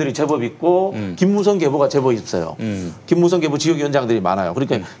계보 의원들이 제법 있고 김무성 계보가 제법 있어요. 김무성 계보 지역위원장들이 많아요.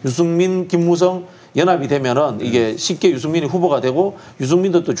 그러니까 유승민, 김무성 연합이 되면은 이게 쉽게 유승민이 후보가 되고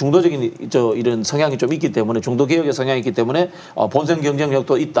유승민도 또 중도적인 이런 성향이 좀 있기 때문에 중도 개혁의 성향이 있기 때문에 본선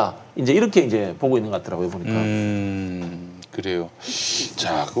경쟁력도 있다. 이제 이렇게 이제 보고 있는 것 같더라고요 보니까. 그래요.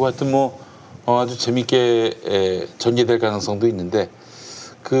 자, 그거 하여튼 뭐 아주 재밌게 전개될 가능성도 있는데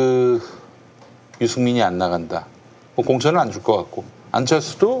그 유승민이 안 나간다. 뭐 공천은 안 줄 것 같고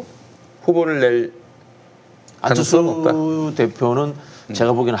안철수도 후보를 낼 가능성은 없다. 안철수 대표는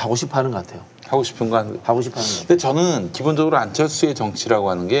제가 보기에는 하고 싶어 하는 것 같아요. 하고 싶은 거 하고 싶어 하는 것 같아요. 근데 저는 기본적으로 안철수의 정치라고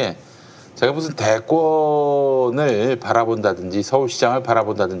하는 게 제가 무슨 대권을 바라본다든지 서울시장을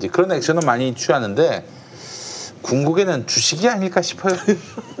바라본다든지 그런 액션은 많이 취하는데 궁극에는 주식이 아닐까 싶어요.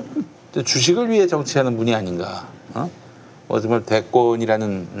 주식을 위해 정치하는 분이 아닌가. 뭐 정말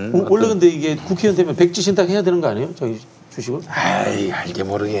대권이라는 원래 근데 이게 국회의원 되면 백지 신탁 해야 되는 거 아니에요? 저희 주식을? 아이 알게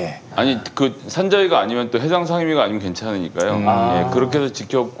모르게. 아니 그 산자위가 아니면 또 회장 상임위가 아니면 괜찮으니까요. 예, 그렇게 해서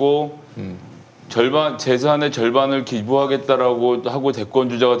지켰고 절반 재산의 절반을 기부하겠다라고 하고 대권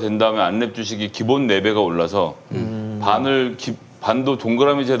주자가 된 다음에 안랩 주식이 기본 4배가 올라서 반도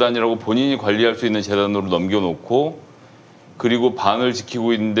동그라미 재단이라고 본인이 관리할 수 있는 재단으로 넘겨놓고 그리고 반을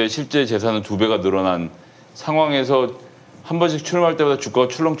지키고 있는데 실제 재산은 2배가 늘어난 상황에서 한 번씩 출마할 때마다 주가가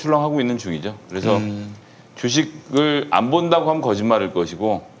출렁출렁하고 있는 중이죠. 그래서 주식을 안 본다고 하면 거짓말일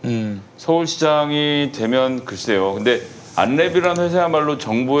것이고 서울시장이 되면 글쎄요. 근데 안랩이라는 회사야말로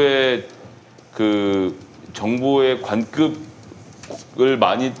정부의 관급을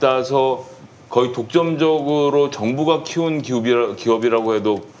많이 따서 거의 독점적으로 정부가 키운 기업이라고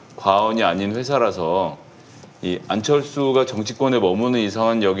해도 과언이 아닌 회사라서 이 안철수가 정치권에 머무는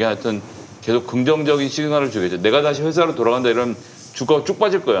이상은 여기 하여튼 계속 긍정적인 시그널을 주겠죠. 내가 다시 회사로 돌아간다 이러면 주가가 쭉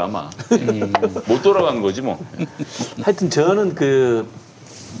빠질 거예요 아마. 못 돌아가는 거지 뭐. 하여튼 저는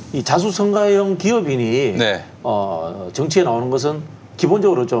이 자수성가형 기업인이 네. 정치에 나오는 것은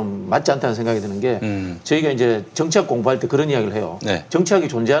기본적으로 좀 맞지 않다는 생각이 드는 게 저희가 이제 정치학 공부할 때 그런 이야기를 해요. 네. 정치학이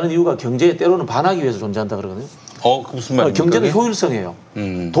존재하는 이유가 경제에 때로는 반하기 위해서 존재한다 그러거든요. 그 무슨 말입니까? 경제는 효율성이에요.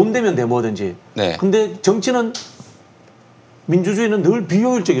 돈 되면 돼 뭐든지. 네. 근데 정치는 민주주의는 늘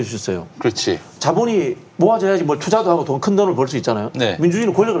비효율적일 수 있어요. 그렇지. 자본이 모아져야지 뭐 투자도 하고 큰 돈을 벌 수 있잖아요. 네.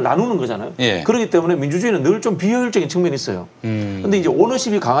 민주주의는 권력을 나누는 거잖아요. 예. 그렇기 때문에 민주주의는 늘 좀 비효율적인 측면이 있어요. 근데 이제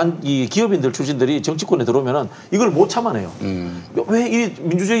오너십이 강한 이 기업인들 출신들이 정치권에 들어오면은 이걸 못 참아내요. 왜 이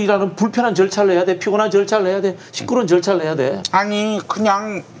민주주의라는 불편한 절차를 해야 돼? 피곤한 절차를 해야 돼? 시끄러운 절차를 해야 돼? 아니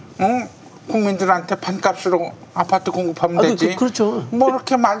그냥 국민들한테 반값으로 아파트 공급하면 되지. 그렇죠. 뭐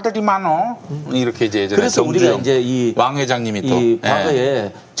이렇게 말들이 많어. 이렇게 이제 그래서 우리가 이제 이 왕 회장님이 또 이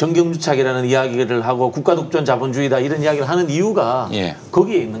과거에 정경유착이라는 이야기를 하고 국가독존 자본주의다 이런 이야기를 하는 이유가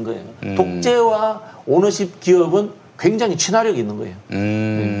거기에 있는 거예요. 독재와 오너십 기업은 굉장히 친화력이 있는 거예요.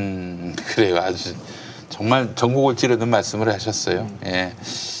 그래요. 아주 정말 전국을 찌르는 말씀을 하셨어요. 예.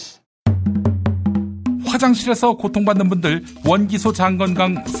 화장실에서 고통받는 분들 원기소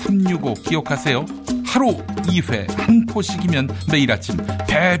장건강 365 기억하세요. 하루 2회 한 포씩이면 매일 아침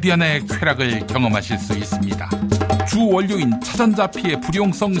배변의 쾌락을 경험하실 수 있습니다. 주 원료인 차전자 피의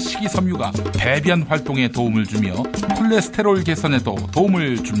불용성 식이섬유가 배변 활동에 도움을 주며 콜레스테롤 개선에도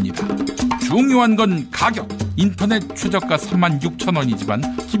도움을 줍니다. 중요한 건 가격. 인터넷 최저가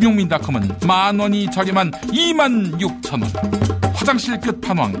 36,000원이지만 김용민닷컴은 10,000원이 저렴한 26,000원. 화장실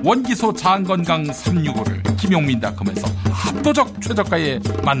끝판왕 원기소 장건강 365를 김용민닷컴에서 압도적 최저가에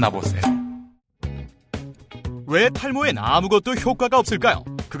만나보세요. 왜 탈모엔 아무것도 효과가 없을까요?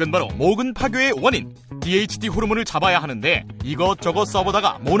 그건 바로 모근 파괴의 원인 DHT 호르몬을 잡아야 하는데 이것저것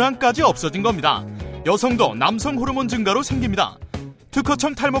써보다가 모낭까지 없어진 겁니다. 여성도 남성 호르몬 증가로 생깁니다.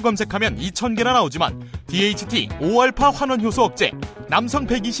 특허청 탈모 검색하면 2,000개나 나오지만 DHT 5알파 환원 효소 억제, 남성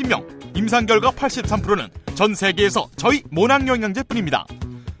 120명, 임상 결과 83%는 전 세계에서 저희 모낭 영양제뿐입니다.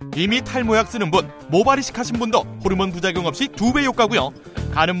 이미 탈모약 쓰는 분, 모발 이식하신 분도 호르몬 부작용 없이 2배 효과고요.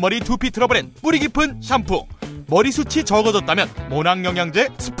 가는 머리 두피 트러블엔 뿌리 깊은 샴푸, 머리숱이 적어졌다면 모낭 영양제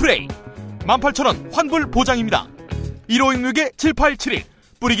스프레이, 18,000원 환불 보장입니다. 1566-7871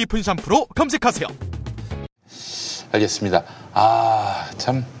 뿌리 깊은 샴푸로 검색하세요. 알겠습니다. 아,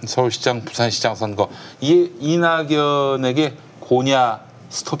 참 서울시장, 부산시장 선거 이게 이낙연에게 고냐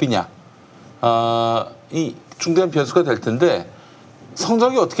스톱이냐 이 중대한 변수가 될 텐데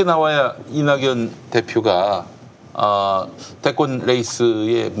성적이 어떻게 나와야 이낙연 대표가 대권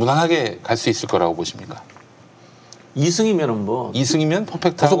레이스에 무난하게 갈 수 있을 거라고 보십니까? 2승이면은 뭐 2승이면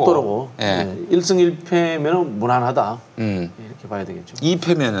퍼펙트하고 고속도로고 1승 1패면은 무난하다 이렇게 봐야 되겠죠.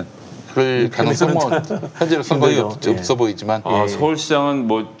 2패면은 그럴 가능성은 현재로서는 거의 없어 보이지만 서울시장은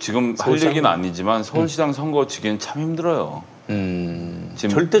뭐 지금 할 얘기는 아니지만 서울시장 선거 지기는 참 힘들어요. 지금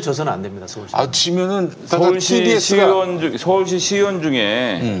절대 져서는 안 됩니다. 서울시장. 지면은 서울시 시의원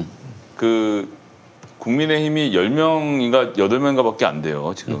중에 그 국민의힘이 10명인가 8명인가밖에 안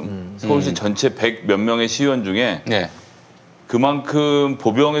돼요. 지금 서울시 전체 100 몇 명의 시의원 중에 그만큼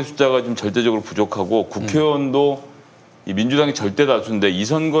보병의 숫자가 좀 절대적으로 부족하고 국회의원도 이 민주당이 절대 다수인데 이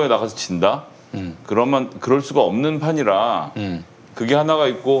선거에 나가서 진다? 그러면 그럴 수가 없는 판이라 그게 하나가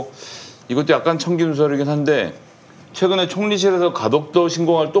있고 이것도 약간 청기누설이긴 한데 최근에 총리실에서 가덕도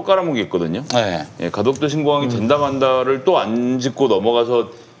신공항을 또 깔아놓은 게 있거든요. 가덕도 신공항이 된다 만다를 또 안 짚고 넘어가서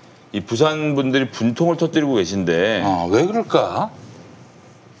이 부산 분들이 분통을 터뜨리고 계신데 왜 그럴까?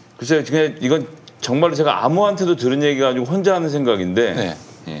 글쎄요, 그냥 이건 정말로 제가 아무한테도 들은 얘기가 아니고 혼자 하는 생각인데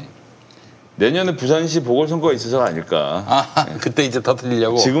내년에 부산시 보궐선거가 있어서가 아닐까. 그때 이제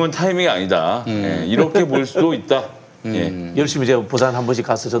터뜨리려고. 지금은 타이밍이 아니다. 이렇게 볼 수도 있다. 열심히 제가 부산 한 번씩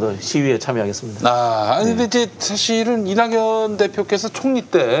가서 저도 시위에 참여하겠습니다. 근데 이제 사실은 이낙연 대표께서 총리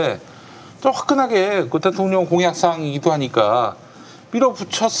때 좀 화끈하게 그 대통령 공약사항이기도 하니까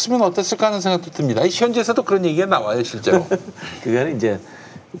밀어붙였으면 어땠을까 하는 생각도 듭니다. 현지에서도 그런 얘기가 나와요, 실제로. 그거는 이제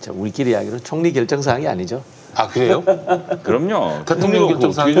우리끼리 이야기로 총리 결정사항이 아니죠. 그래요? 그럼요. 대통령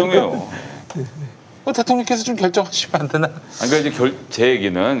결정사항. 규정해요. 대통령께서 좀 결정하시면 안 되나? 그러니까 이제 제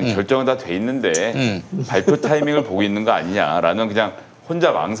얘기는 결정은 다 돼 있는데 발표 타이밍을 보고 있는 거 아니냐라는 그냥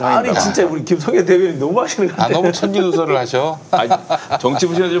혼자 망상이다. 아니 진짜 우리 김성애 대변인 너무 하시는 거 같아요. 너무 천지누설을 하셔.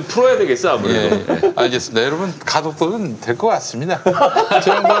 정치부실에서 좀 풀어야 되겠어 아무래도. 알겠습니다. 여러분 가덕도는 될 것 같습니다.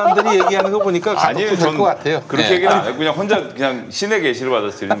 저런 사람들이 얘기하는 거 보니까 가덕도 될 것 같아요. 그렇게 얘기는 안 해요. 그냥 혼자 그냥 신의 계시를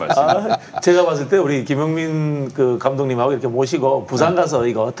받아서 드리는 말씀입니다. 제가 봤을 때 우리 김용민 그 감독님하고 이렇게 모시고 부산 가서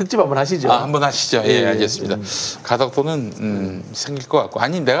이거 특집 한번 하시죠. 한번 하시죠. 예, 알겠습니다. 가덕도는 생길 것 같고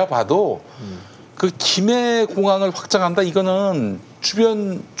내가 봐도 그 김해 공항을 확장한다 이거는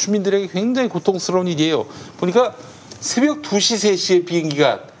주변 주민들에게 굉장히 고통스러운 일이에요. 보니까 새벽 2시, 3시에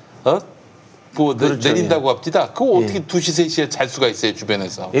비행기가 그렇죠, 내린다고 합니다. 그거 어떻게 2시, 3시에 잘 수가 있어요,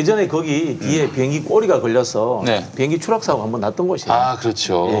 주변에서. 예전에 거기 뒤에 비행기 꼬리가 걸려서 비행기 추락 사고 한번 났던 곳이에요.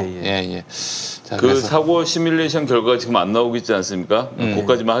 그렇죠. 자, 그 그래서. 사고 시뮬레이션 결과가 지금 안 나오고 있지 않습니까?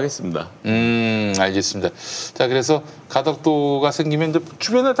 그것까지만 하겠습니다. 알겠습니다. 자, 그래서 가덕도가 생기면 이제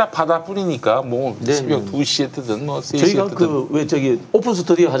주변에 다 바다뿐이니까 뭐 네, 새벽 2시에 뜨든 뭐 3시에 저희가 뜨든. 그 왜 저기 오픈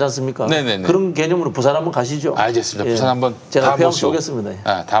스튜디오 하지 않습니까? 네네네. 그런 개념으로 부산 한번 가시죠. 알겠습니다. 예. 부산 한번 제가 다 모시고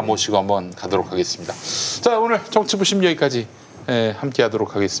오겠습니다. 다 모시고 한번 가도록 하겠습니다. 자, 오늘 정치부심 여기까지 함께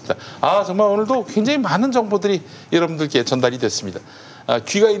하도록 하겠습니다. 정말 오늘도 굉장히 많은 정보들이 여러분들께 전달이 됐습니다.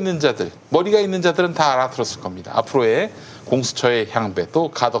 귀가 있는 자들, 머리가 있는 자들은 다 알아들었을 겁니다. 앞으로의 공수처의 향배, 또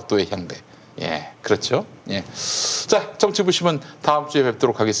가덕도의 향배. 예, 그렇죠. 예. 자, 정치부심은 다음 주에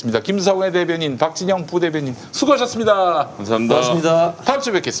뵙도록 하겠습니다. 김성회 대변인, 박진영 부대변인, 수고하셨습니다. 감사합니다. 고맙습니다. 다음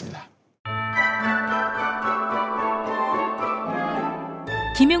주에 뵙겠습니다.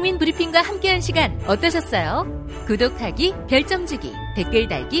 김용민 브리핑과 함께한 시간 어떠셨어요? 구독하기, 별점 주기, 댓글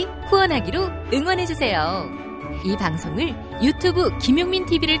달기, 후원하기로 응원해주세요. 이 방송을 유튜브 김용민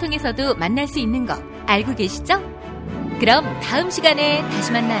TV를 통해서도 만날 수 있는 거 알고 계시죠? 그럼 다음 시간에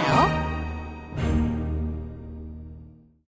다시 만나요.